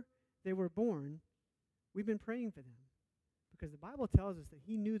before they were born, we've been praying for them, because the Bible tells us that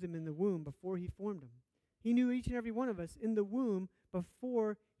He knew them in the womb before He formed them. He knew each and every one of us in the womb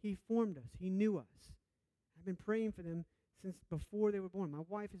before He formed us. He knew us. I've been praying for them since before they were born. My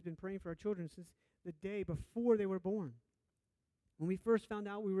wife has been praying for our children since the day before they were born. When we first found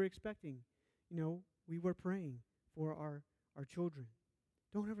out we were expecting, we were praying for our children.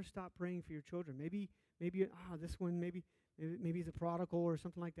 Don't ever stop praying for your children. Maybe this one, maybe he's a prodigal or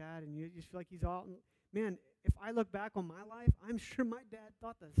something like that, and you just feel like he's all, man, if I look back on my life, I'm sure my dad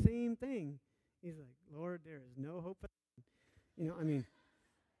thought the same thing. He's like, Lord, there is no hope for them.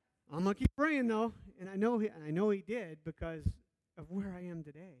 I'm going to keep praying, though, and I know he did, because of where I am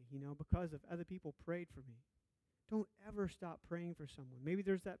today, because of other people prayed for me. Don't ever stop praying for someone. Maybe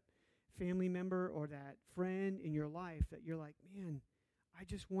there's that family member or that friend in your life that you're like, man, I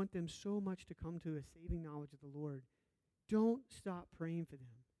just want them so much to come to a saving knowledge of the Lord. Don't stop praying for them.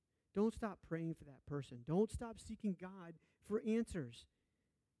 Don't stop praying for that person. Don't stop seeking God for answers.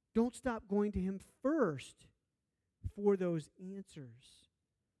 Don't stop going to Him first for those answers.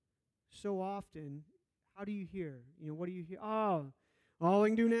 So often, how do you hear? What do you hear? Oh, all I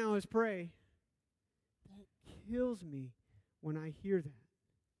can do now is pray. That kills me when I hear that.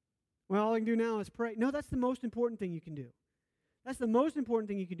 Well, all I can do now is pray. No, that's the most important thing you can do. That's the most important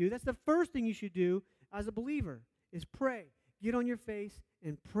thing you can do. That's the first thing you should do as a believer, is pray. Get on your face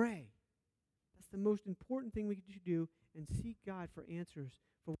and pray. That's the most important thing we should do, and seek God for answers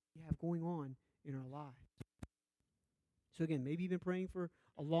for what we have going on in our lives. So again, maybe you've been praying for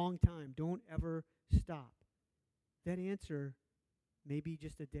a long time. Don't ever stop. That answer may be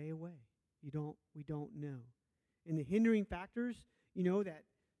just a day away. We don't know. And the hindering factors, that,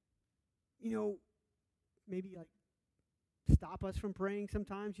 maybe like stop us from praying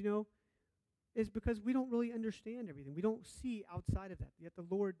sometimes, is because we don't really understand everything. We don't see outside of that, yet the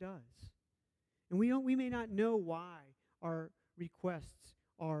Lord does. And we may not know why our requests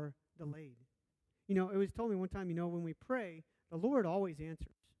are delayed. It was told me one time, when we pray, the Lord always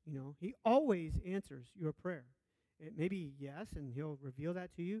answers. He always answers your prayer. It may be yes, and He'll reveal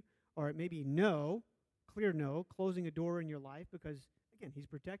that to you, or it may be no, clear no, closing a door in your life because, again, He's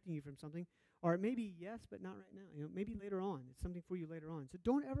protecting you from something. Or it may be yes, but not right now. Maybe later on. It's something for you later on. So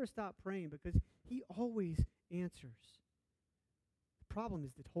don't ever stop praying, because He always answers. The problem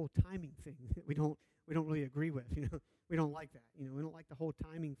is the whole timing thing that we don't really agree with. We don't like that. We don't like the whole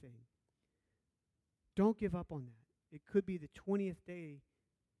timing thing. Don't give up on that. It could be the 20th day.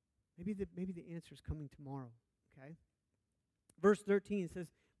 Maybe the answer is coming tomorrow. Okay. Verse 13 says,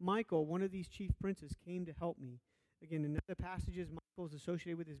 Michael, one of these chief princes, came to help me. Again, in other passages, Michael is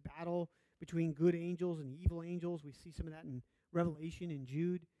associated with this battle between good angels and evil angels. We see some of that in Revelation and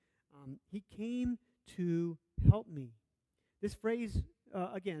Jude. He came to help me. This phrase,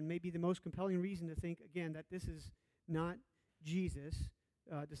 again, may be the most compelling reason to think, again, that this is not Jesus,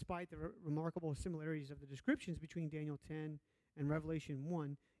 despite the remarkable similarities of the descriptions between Daniel 10 and Revelation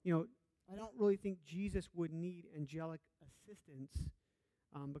 1. I don't really think Jesus would need angelic assistance,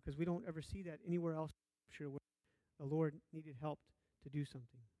 because we don't ever see that anywhere else in Scripture where the Lord needed help to do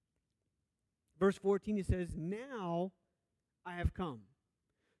something. Verse 14, it says, now I have come.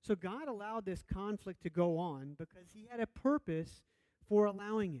 So God allowed this conflict to go on because he had a purpose for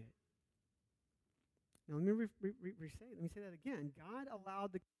allowing it. Now, let me say that again. God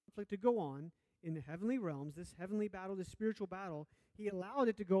allowed the conflict to go on in the heavenly realms, this heavenly battle, this spiritual battle. He allowed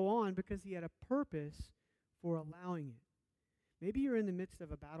it to go on because he had a purpose for allowing it. Maybe you're in the midst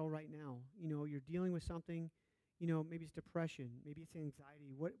of a battle right now. You're dealing with something. Maybe it's depression. Maybe it's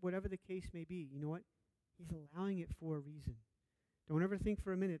anxiety. Whatever the case may be, you know what? He's allowing it for a reason. Don't ever think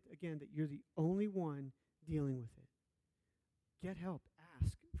for a minute, again, that you're the only one dealing with it. Get help.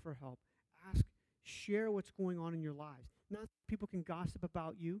 Ask for help. Share what's going on in your lives. Not that people can gossip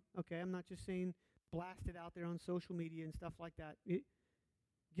about you, okay? I'm not just saying blast it out there on social media and stuff like that.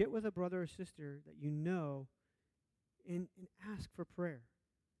 Get with a brother or sister that you know and ask for prayer,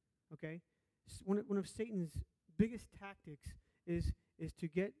 okay? One of Satan's biggest tactics is to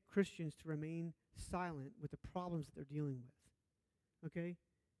get Christians to remain silent with the problems that they're dealing with, okay?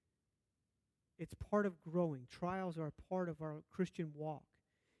 It's part of growing. Trials are a part of our Christian walk,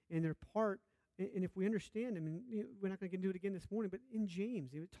 and they're part. And if we understand them, and we're not going to do it again this morning, but in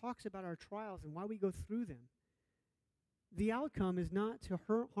James, it talks about our trials and why we go through them. The outcome is not to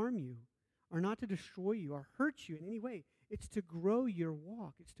harm you or not to destroy you or hurt you in any way. It's to grow your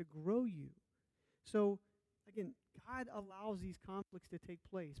walk. It's to grow you. So, again, God allows these conflicts to take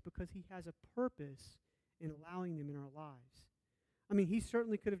place because he has a purpose in allowing them in our lives. I mean, he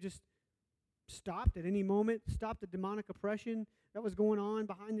certainly could have just stopped at any moment, stopped the demonic oppression that was going on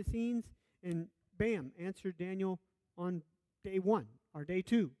behind the scenes, and bam, answered Daniel on day 1 or day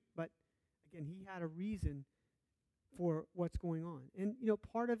 2. But again, he had a reason for what's going on. And,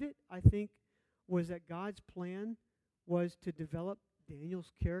 part of it, I think, was that God's plan was to develop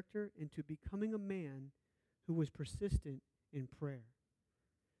Daniel's character into becoming a man who was persistent in prayer.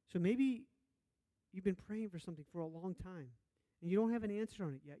 So maybe you've been praying for something for a long time, and you don't have an answer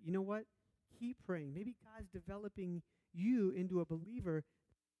on it yet. You know what? Keep praying. Maybe God's developing you into a believer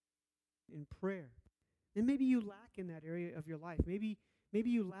in prayer. And maybe you lack in that area of your life. Maybe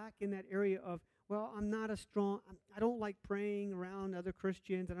you lack in that area of, well, I don't like praying around other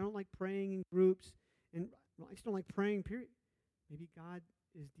Christians, and I don't like praying in groups, and I just don't like praying, period. Maybe God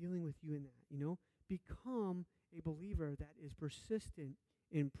is dealing with you in that, Become a believer that is persistent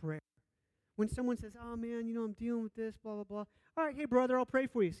in prayer. When someone says, oh, man, I'm dealing with this, blah, blah, blah. All right, hey, brother, I'll pray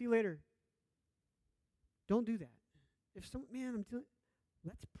for you. See you later. Don't do that.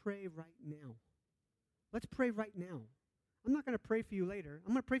 Let's pray right now. Let's pray right now. I'm not going to pray for you later.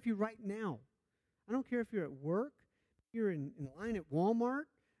 I'm going to pray for you right now. I don't care if you're at work, you're in line at Walmart,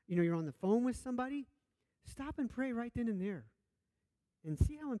 you're on the phone with somebody. Stop and pray right then and there. And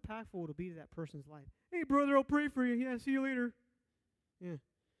see how impactful it'll be to that person's life. Hey, brother, I'll pray for you. Yeah, see you later. Yeah.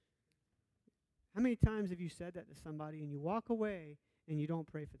 How many times have you said that to somebody and you walk away and you don't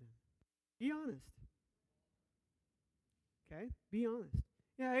pray for them? Be honest. Okay? Be honest.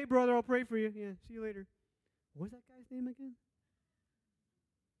 Yeah, hey, brother, I'll pray for you. Yeah, see you later. What was that guy's name again?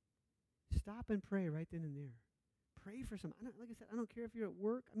 Stop and pray right then and there. Pray for some. Like I said, I don't care if you're at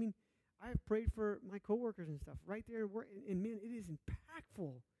work. I mean, I've prayed for my coworkers and stuff right there at work. And man, it is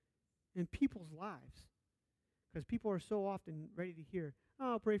impactful in people's lives. Because people are so often ready to hear,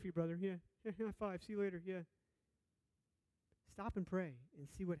 oh, I'll pray for you, brother. Yeah, high five. See you later. Yeah. Stop and pray and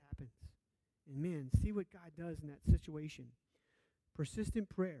see what happens. And man, see what God does in that situation. Persistent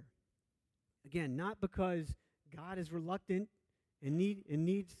prayer. Again, not because God is reluctant and needs,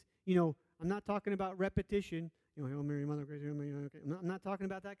 I'm not talking about repetition. Hail Mary, Mother of Grace, Hail Mary, okay. I'm not talking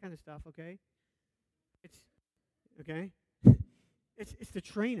about that kind of stuff, okay? It's to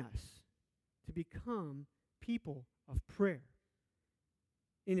train us to become people of prayer.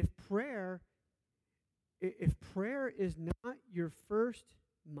 And if prayer is not your first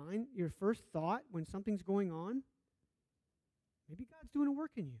thought when something's going on, maybe God's doing a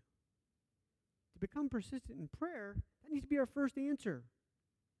work in you. To become persistent in prayer, that needs to be our first answer.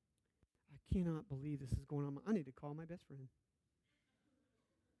 I cannot believe this is going on. I need to call my best friend.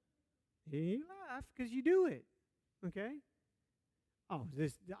 You laugh because you do it, okay? Oh,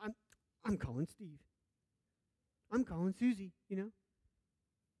 I'm calling Steve. I'm calling Susie, How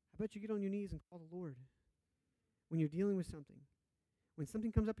about you get on your knees and call the Lord when you're dealing with something? When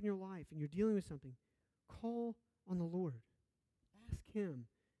something comes up in your life and you're dealing with something, call on the Lord. Ask him.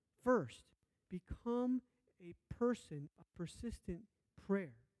 First, become a person of persistent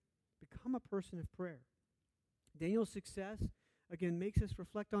prayer. Become a person of prayer. Daniel's success, again, makes us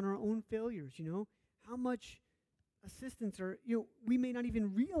reflect on our own failures, How much assistance we may not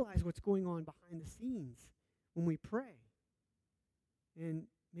even realize what's going on behind the scenes when we pray. And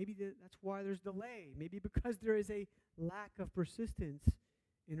maybe that's why there's delay. Maybe because there is a lack of persistence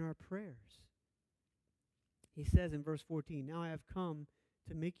in our prayers. He says in verse 14, "Now I have come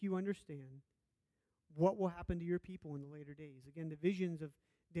to make you understand what will happen to your people in the later days." Again, the visions of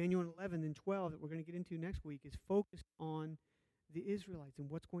Daniel 11 and 12 that we're going to get into next week is focused on the Israelites and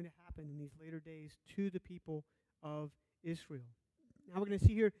what's going to happen in these later days to the people of Israel. Now we're going to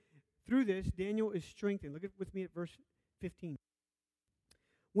see here, through this, Daniel is strengthened. Look with me at verse 15.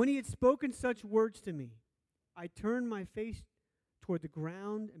 "When he had spoken such words to me, I turned my face toward the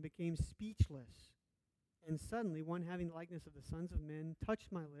ground and became speechless. And suddenly one having the likeness of the sons of men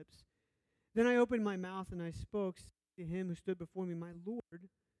touched my lips. Then I opened my mouth and I spoke to him who stood before me, 'My Lord,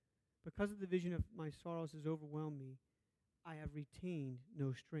 because of the vision of my sorrows has overwhelmed me, I have retained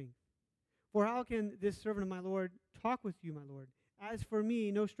no strength. For how can this servant of my Lord talk with you, my Lord? As for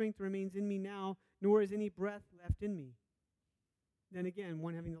me, no strength remains in me now, nor is any breath left in me.' Then again,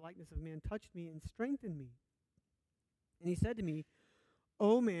 one having the likeness of man touched me and strengthened me. And he said to me,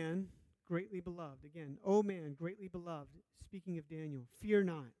 'O man, greatly beloved,'" again, "O man, greatly beloved," speaking of Daniel, "fear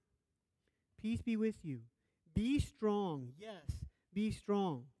not. Peace be with you. Be strong." Yes, be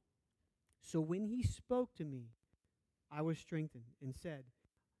strong. So when he spoke to me, I was strengthened and said,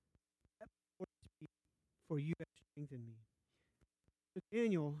 "Let the Lord speak, for you have strengthened me." So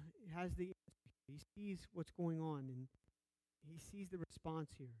Daniel has the answer. He sees what's going on, and he sees the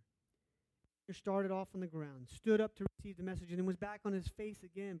response here. He started off on the ground, stood up to receive the message, and then was back on his face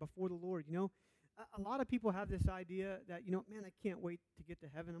again before the Lord. You know, a lot of people have this idea that, man, I can't wait to get to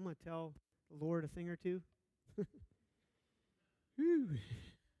heaven. I'm going to tell the Lord a thing or two. Whew.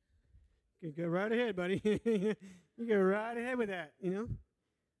 You go right ahead, buddy. You go right ahead with that,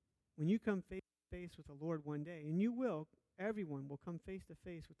 When you come face to face with the Lord one day, and you will, everyone will come face to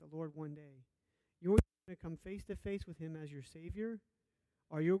face with the Lord one day. You're going to come face to face with him as your Savior,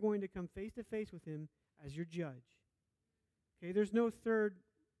 or you're going to come face to face with him as your judge. Okay, there's no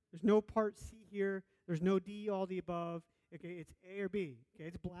part C here. There's no D, all the above. Okay, it's A or B. Okay,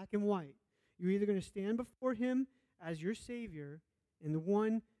 it's black and white. You're either going to stand before him as your Savior and the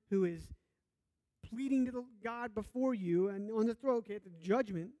one who is pleading to God before you and on the throne, okay, at the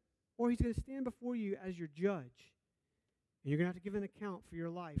judgment, or he's going to stand before you as your judge. And you're going to have to give an account for your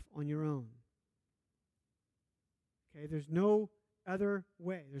life on your own. Okay, there's no other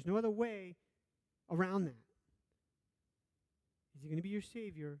way. There's no other way around that. Is he going to be your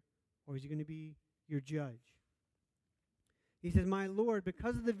Savior, or is he going to be your judge? He says, "My Lord,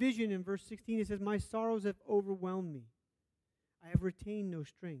 because of the vision," in verse 16, he says, "my sorrows have overwhelmed me. I have retained no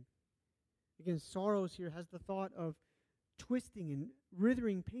strength." Again, sorrows here has the thought of twisting and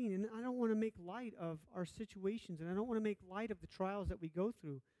withering pain. And I don't want to make light of our situations, and I don't want to make light of the trials that we go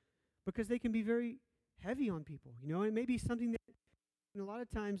through, because they can be very heavy on people. It may be something that, a lot of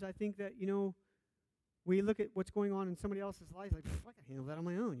times I think that, we look at what's going on in somebody else's life, like, I can handle that on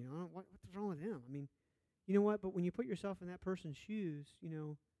my own. What's wrong with him? I mean, you know what? But when you put yourself in that person's shoes,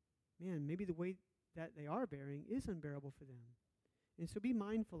 man, maybe the weight that they are bearing is unbearable for them. And so be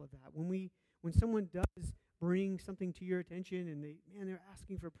mindful of that. When someone does bring something to your attention and they're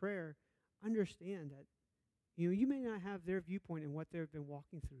asking for prayer, understand that, you may not have their viewpoint in what they've been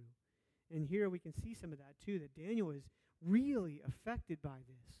walking through. And here we can see some of that too, that Daniel is really affected by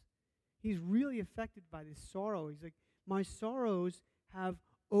this. He's really affected by this sorrow. He's like, "My sorrows have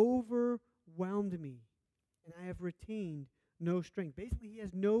overwhelmed me, and I have retained no strength." Basically, he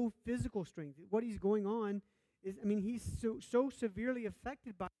has no physical strength. What he's going on is, he's so severely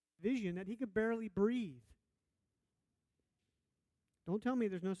affected by vision that he could barely breathe. Don't tell me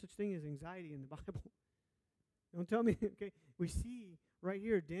there's no such thing as anxiety in the Bible. Don't tell me, okay? We see right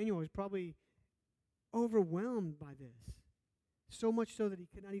here, Daniel is probably overwhelmed by this, so much so that he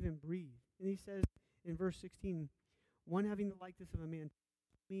could not even breathe. And he says in verse 16, "One having the likeness of a man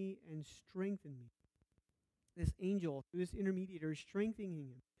touched me and strengthened me." This angel, this intermediator, is strengthening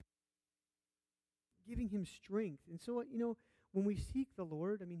him, giving him strength. And so, when we seek the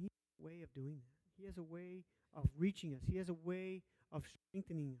Lord, he has a way of doing that. He has a way of reaching us. He has a way of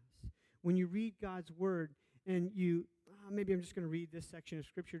strengthening us. When you read God's word, and maybe I'm just going to read this section of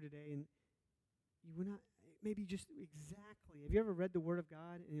Scripture today, and you would not, maybe just exactly, have you ever read the Word of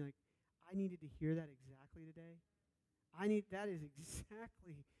God, and you're like, I needed to hear that exactly today? That is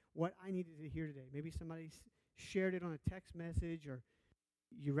exactly what I needed to hear today. Maybe somebody shared it on a text message, or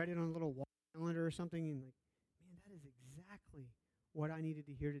you read it on a little wall calendar or something, and like, man, that is exactly what I needed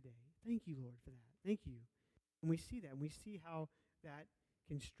to hear today. Thank you, Lord, for that. Thank you. And we see that, and we see how that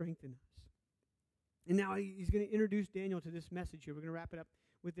can strengthen us. And now he's going to introduce Daniel to this message here. We're going to wrap it up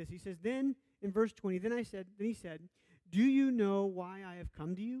with this. He says, then, in verse 20, then he said, do you know why I have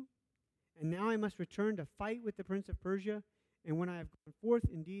come to you? And now I must return to fight with the prince of Persia, and when I have gone forth,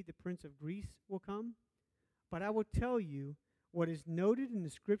 indeed, the prince of Greece will come. But I will tell you what is noted in the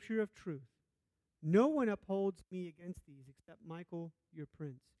scripture of truth. No one upholds me against these except Michael, your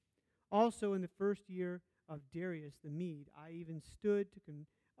prince. Also, in the first year of Darius the Mede, I even stood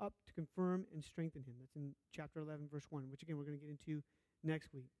up to confirm and strengthen him. That's in chapter 11, verse 1, which again we're going to get into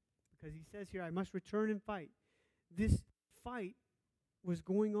next week. Because he says here, I must return and fight. This fight was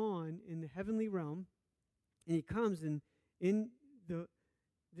going on in the heavenly realm, and he comes in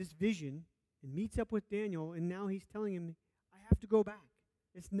this vision and meets up with Daniel, and now he's telling him, I have to go back.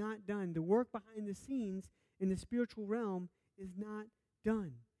 It's not done. The work behind the scenes in the spiritual realm is not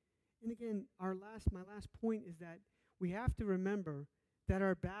done. And again, my last point is that we have to remember that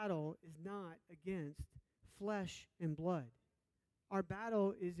our battle is not against flesh and blood. Our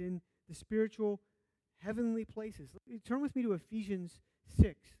battle is in the spiritual heavenly places. Turn with me to Ephesians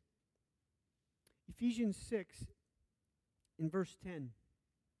 6. Ephesians 6 in verse 10.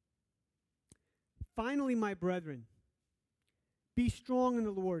 Finally, my brethren, be strong in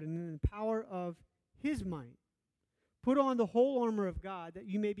the Lord and in the power of his might. Put on the whole armor of God that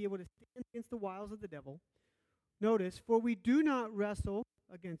you may be able to stand against the wiles of the devil. Notice, for we do not wrestle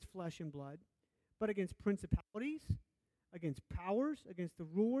against flesh and blood, but against principalities, against powers, against the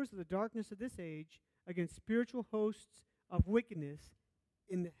rulers of the darkness of this age, against spiritual hosts of wickedness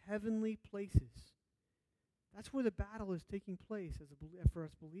in the heavenly places. That's where the battle is taking place for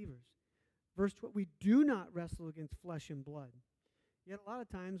us believers. Verse 12, we do not wrestle against flesh and blood. Yet a lot of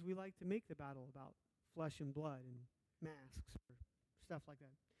times we like to make the battle about flesh and blood and masks or stuff like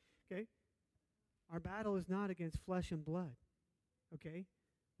that. Okay? Our battle is not against flesh and blood. Okay?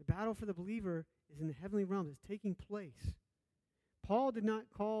 The battle for the believer is in the heavenly realm. It's taking place. Paul did not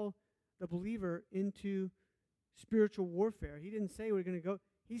call the believer into spiritual warfare. He didn't say we're going to go.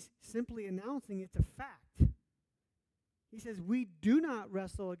 He's simply announcing it's a fact. He says we do not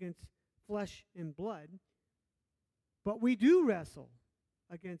wrestle against flesh and blood, but we do wrestle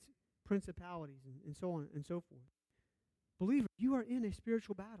against principalities and so on and so forth. Believer, you are in a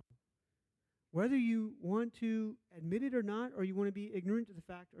spiritual battle. Whether you want to admit it or not, or you want to be ignorant to the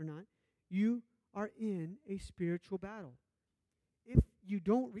fact or not, you are in a spiritual battle. If you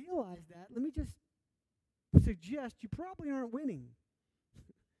don't realize that, let me just suggest you probably aren't winning.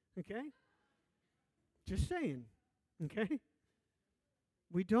 Okay? Just saying. Okay?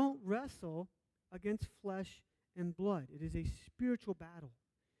 We don't wrestle against flesh and blood. It is a spiritual battle.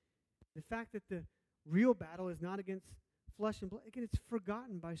 The fact that the real battle is not against flesh and blood, again, it's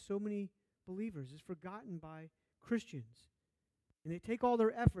forgotten by so many believers. It's forgotten by Christians. And they take all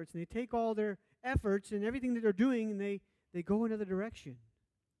their efforts, and everything that they're doing, and they go another direction.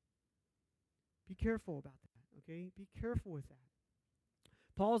 Be careful about that, okay? Be careful with that.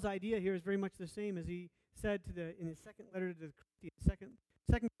 Paul's idea here is very much the same as he said in his second letter to the Corinthians,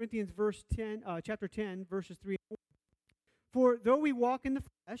 2 Corinthians chapter 10, verses 3 and 4. For though we walk in the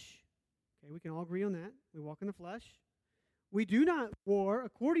flesh, okay, we can all agree on that. We walk in the flesh. We do not war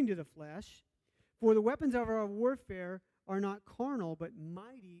according to the flesh, for the weapons of our warfare are not carnal, but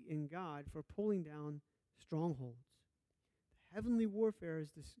mighty in God for pulling down strongholds. The heavenly warfare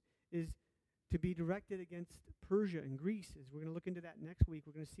is to be directed against Persia and Greece. As we're going to look into that next week,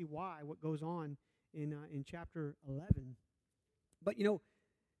 we're going to see what goes on in chapter 11. But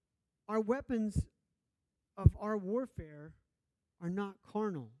our weapons of our warfare are not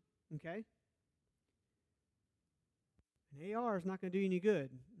carnal, okay? An AR is not going to do you any good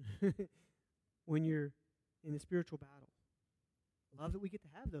when you're in a spiritual battle. I love that we get to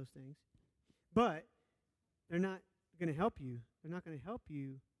have those things, but they're not going to help you. They're not going to help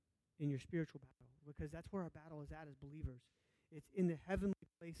you in your spiritual battle, because that's where our battle is at as believers. It's in the heavenly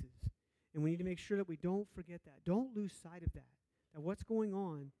places, and we need to make sure that we don't forget that. Don't lose sight of that what's going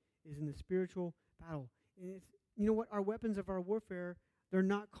on is in the spiritual battle. And it's, you know what, our weapons of our warfare, they're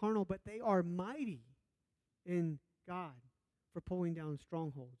not carnal, but they are mighty in God for pulling down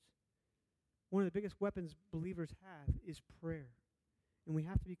strongholds. One of the biggest weapons believers have is prayer. And we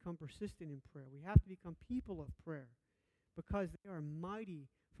have to become persistent in prayer. We have to become people of prayer, because they are mighty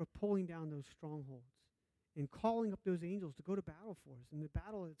for pulling down those strongholds and calling up those angels to go to battle for us in the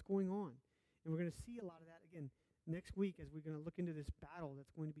battle that's going on. And we're going to see a lot of that again next week as we're going to look into this battle that's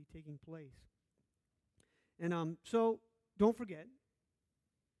going to be taking place. And so don't forget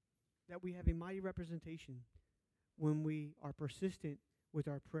that we have a mighty representation when we are persistent with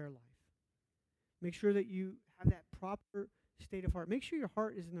our prayer life. Make sure that you have that proper state of heart. Make sure your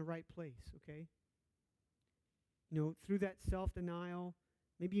heart is in the right place, okay? Through that self-denial,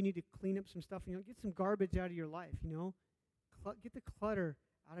 Maybe you need to clean up some stuff, get some garbage out of your life, Get the clutter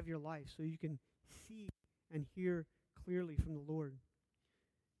out of your life so you can see and hear clearly from the Lord.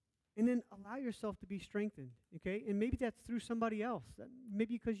 And then allow yourself to be strengthened, okay? And maybe that's through somebody else.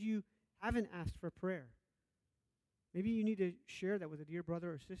 Maybe because you haven't asked for prayer. Maybe you need to share that with a dear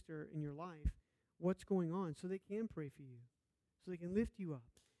brother or sister in your life, what's going on, so they can pray for you, so they can lift you up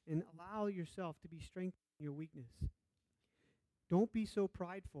and allow yourself to be strengthened in your weakness. Don't be so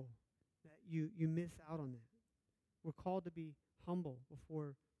prideful that you miss out on that. We're called to be humble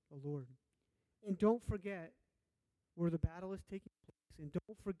before the Lord. And don't forget where the battle is taking place. And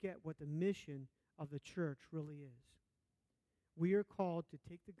don't forget what the mission of the church really is. We are called to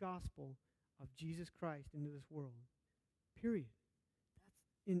take the gospel of Jesus Christ into this world. Period.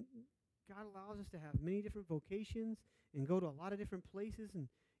 God allows us to have many different vocations and go to a lot of different places. And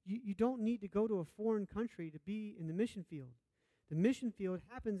you don't need to go to a foreign country to be in the mission field. The mission field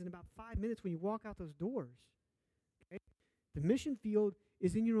happens in about 5 minutes when you walk out those doors. Okay? The mission field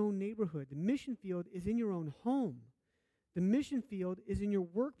is in your own neighborhood. The mission field is in your own home. The mission field is in your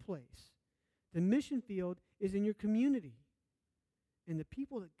workplace. The mission field is in your community and the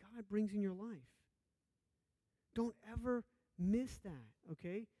people that God brings in your life. Don't ever miss that,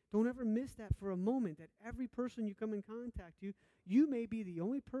 okay? Don't ever miss that for a moment, that every person you come in contact with, you may be the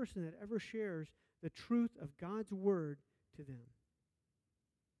only person that ever shares the truth of God's word to them.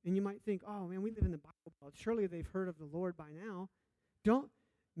 And you might think, oh, man, we live in the Bible Belt. Surely they've heard of the Lord by now.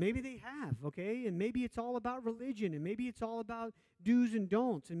 Maybe they have, okay? And maybe it's all about religion, and maybe it's all about do's and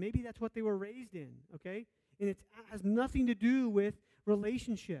don'ts, and maybe that's what they were raised in, okay? And it has nothing to do with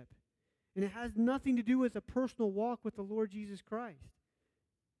relationship. And it has nothing to do with a personal walk with the Lord Jesus Christ.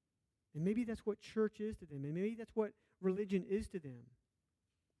 And maybe that's what church is to them, and maybe that's what religion is to them.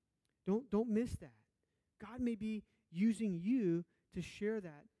 Don't miss that. God may be using you to share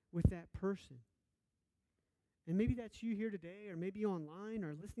that with that person. And maybe that's you here today, or maybe online,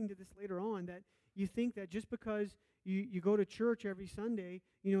 or listening to this later on, that you think that just because you go to church every Sunday,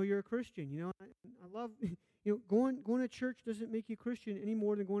 you're a Christian. I love, going to church doesn't make you Christian any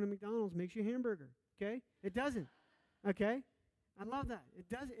more than going to McDonald's makes you a hamburger, okay? It doesn't, okay? I love that. It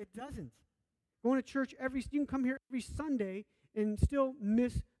doesn't. Going to church you can come here every Sunday and still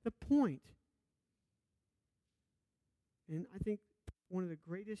miss the point. And I think one of the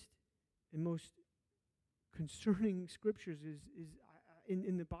greatest and most concerning scriptures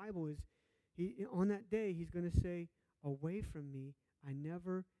in the Bible is on that day he's going to say, "Away from me, I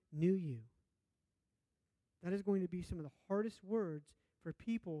never knew you." That is going to be some of the hardest words for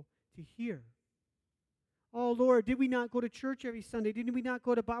people to hear. Oh, Lord, did we not go to church every Sunday? Did we not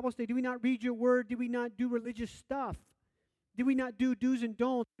go to Bible study? Did we not read your word? Did we not do religious stuff? Did we not do do's and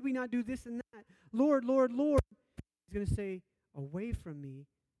don'ts? Did we not do this and that? Lord, Lord, Lord. He's going to say, "Away from me,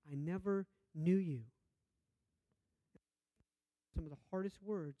 I never knew you." Some of the hardest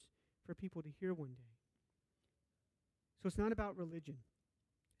words for people to hear one day. So it's not about religion.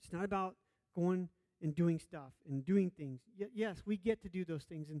 It's not about going and doing stuff and doing things. Yes, we get to do those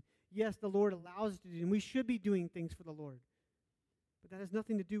things. And yes, the Lord allows us to do, and we should be doing things for the Lord. But that has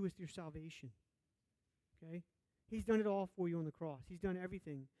nothing to do with your salvation. Okay? He's done it all for you on the cross. He's done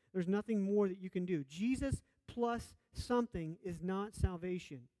everything. There's nothing more that you can do. Jesus plus something is not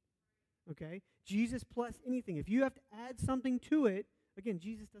salvation. Okay? Jesus plus anything. If you have to add something to it, again,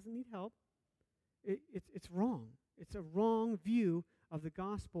 Jesus doesn't need help. It's wrong. It's a wrong view of the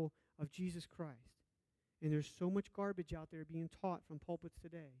gospel of Jesus Christ. And there's so much garbage out there being taught from pulpits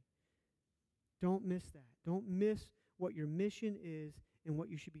today. Don't miss that. Don't miss what your mission is and what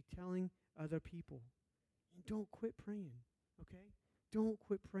you should be telling other people. And don't quit praying, okay? Don't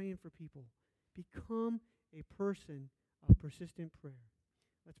quit praying for people. Become a person of persistent prayer.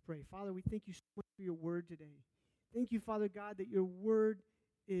 Let's pray. Father, we thank you so much for your word today. Thank you, Father God, that your word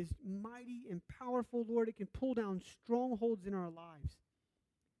is mighty and powerful, Lord. It can pull down strongholds in our lives.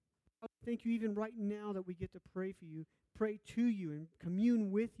 Father, thank you even right now that we get to pray for you, pray to you, and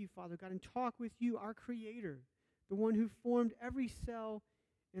commune with you, Father God, and talk with you, our Creator, the one who formed every cell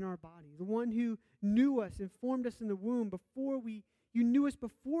in our body, the one who knew us and formed us in the womb you knew us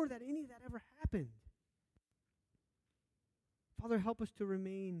before that any of that ever happened. Father, help us to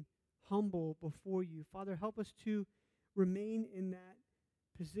remain humble before you. Father, help us to remain in that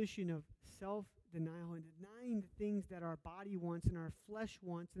position of self-denial and denying the things that our body wants and our flesh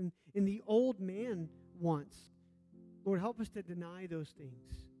wants and the old man wants. Lord, help us to deny those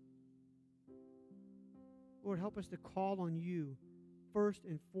things. Lord, help us to call on you first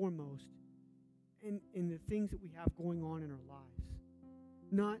and foremost in the things that we have going on in our lives.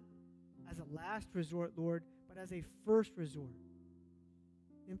 Not as a last resort, Lord, but as a first resort.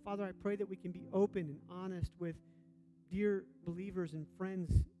 And Father, I pray that we can be open and honest with dear believers and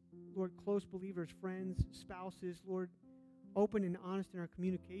friends, Lord, close believers, friends, spouses, Lord, open and honest in our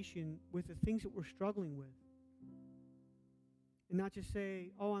communication with the things that we're struggling with. And not just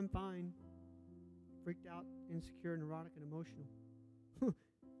say, oh, I'm fine, freaked out, insecure, neurotic, and emotional.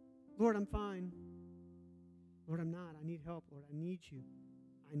 Lord, I'm fine. Lord, I'm not. I need help, Lord. I need you.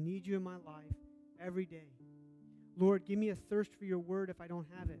 I need you in my life every day. Lord, give me a thirst for your word if I don't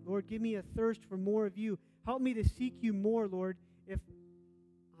have it. Lord, give me a thirst for more of you. Help me to seek you more, Lord, if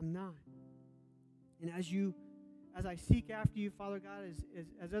I'm not. And as I seek after you, Father God,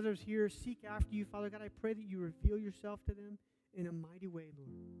 as others here seek after you, Father God, I pray that you reveal yourself to them in a mighty way,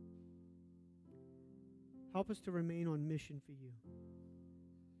 Lord. Help us to remain on mission for you.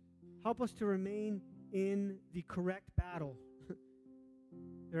 Help us to remain in the correct battle.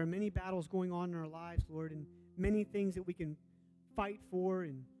 There are many battles going on in our lives, Lord, and many things that we can fight for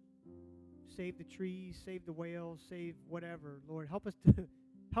and save the trees, save the whales, save whatever. Lord, help us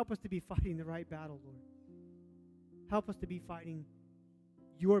to be fighting the right battle, Lord. Help us to be fighting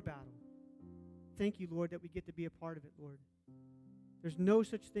your battle. Thank you, Lord, that we get to be a part of it, Lord. There's no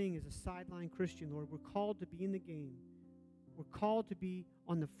such thing as a sideline Christian, Lord. We're called to be in the game. We're called to be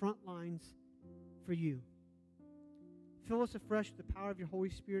on the front lines for you. Fill us afresh with the power of your Holy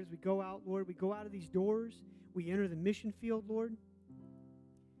Spirit as we go out, Lord. We go out of these doors. We enter the mission field, Lord.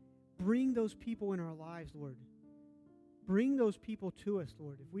 Bring those people in our lives, Lord. Bring those people to us,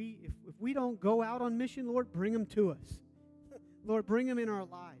 Lord. If we don't go out on mission, Lord, bring them to us. Lord, bring them in our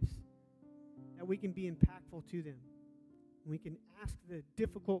lives that we can be impactful to them. We can ask the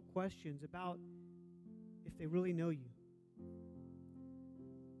difficult questions about if they really know you.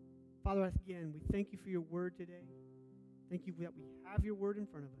 Father, again, we thank you for your word today. Thank you that we have your word in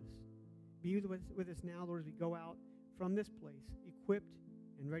front of us. Be with us now, Lord, as we go out from this place, equipped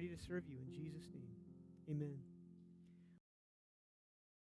and ready to serve you. In Jesus' name, amen.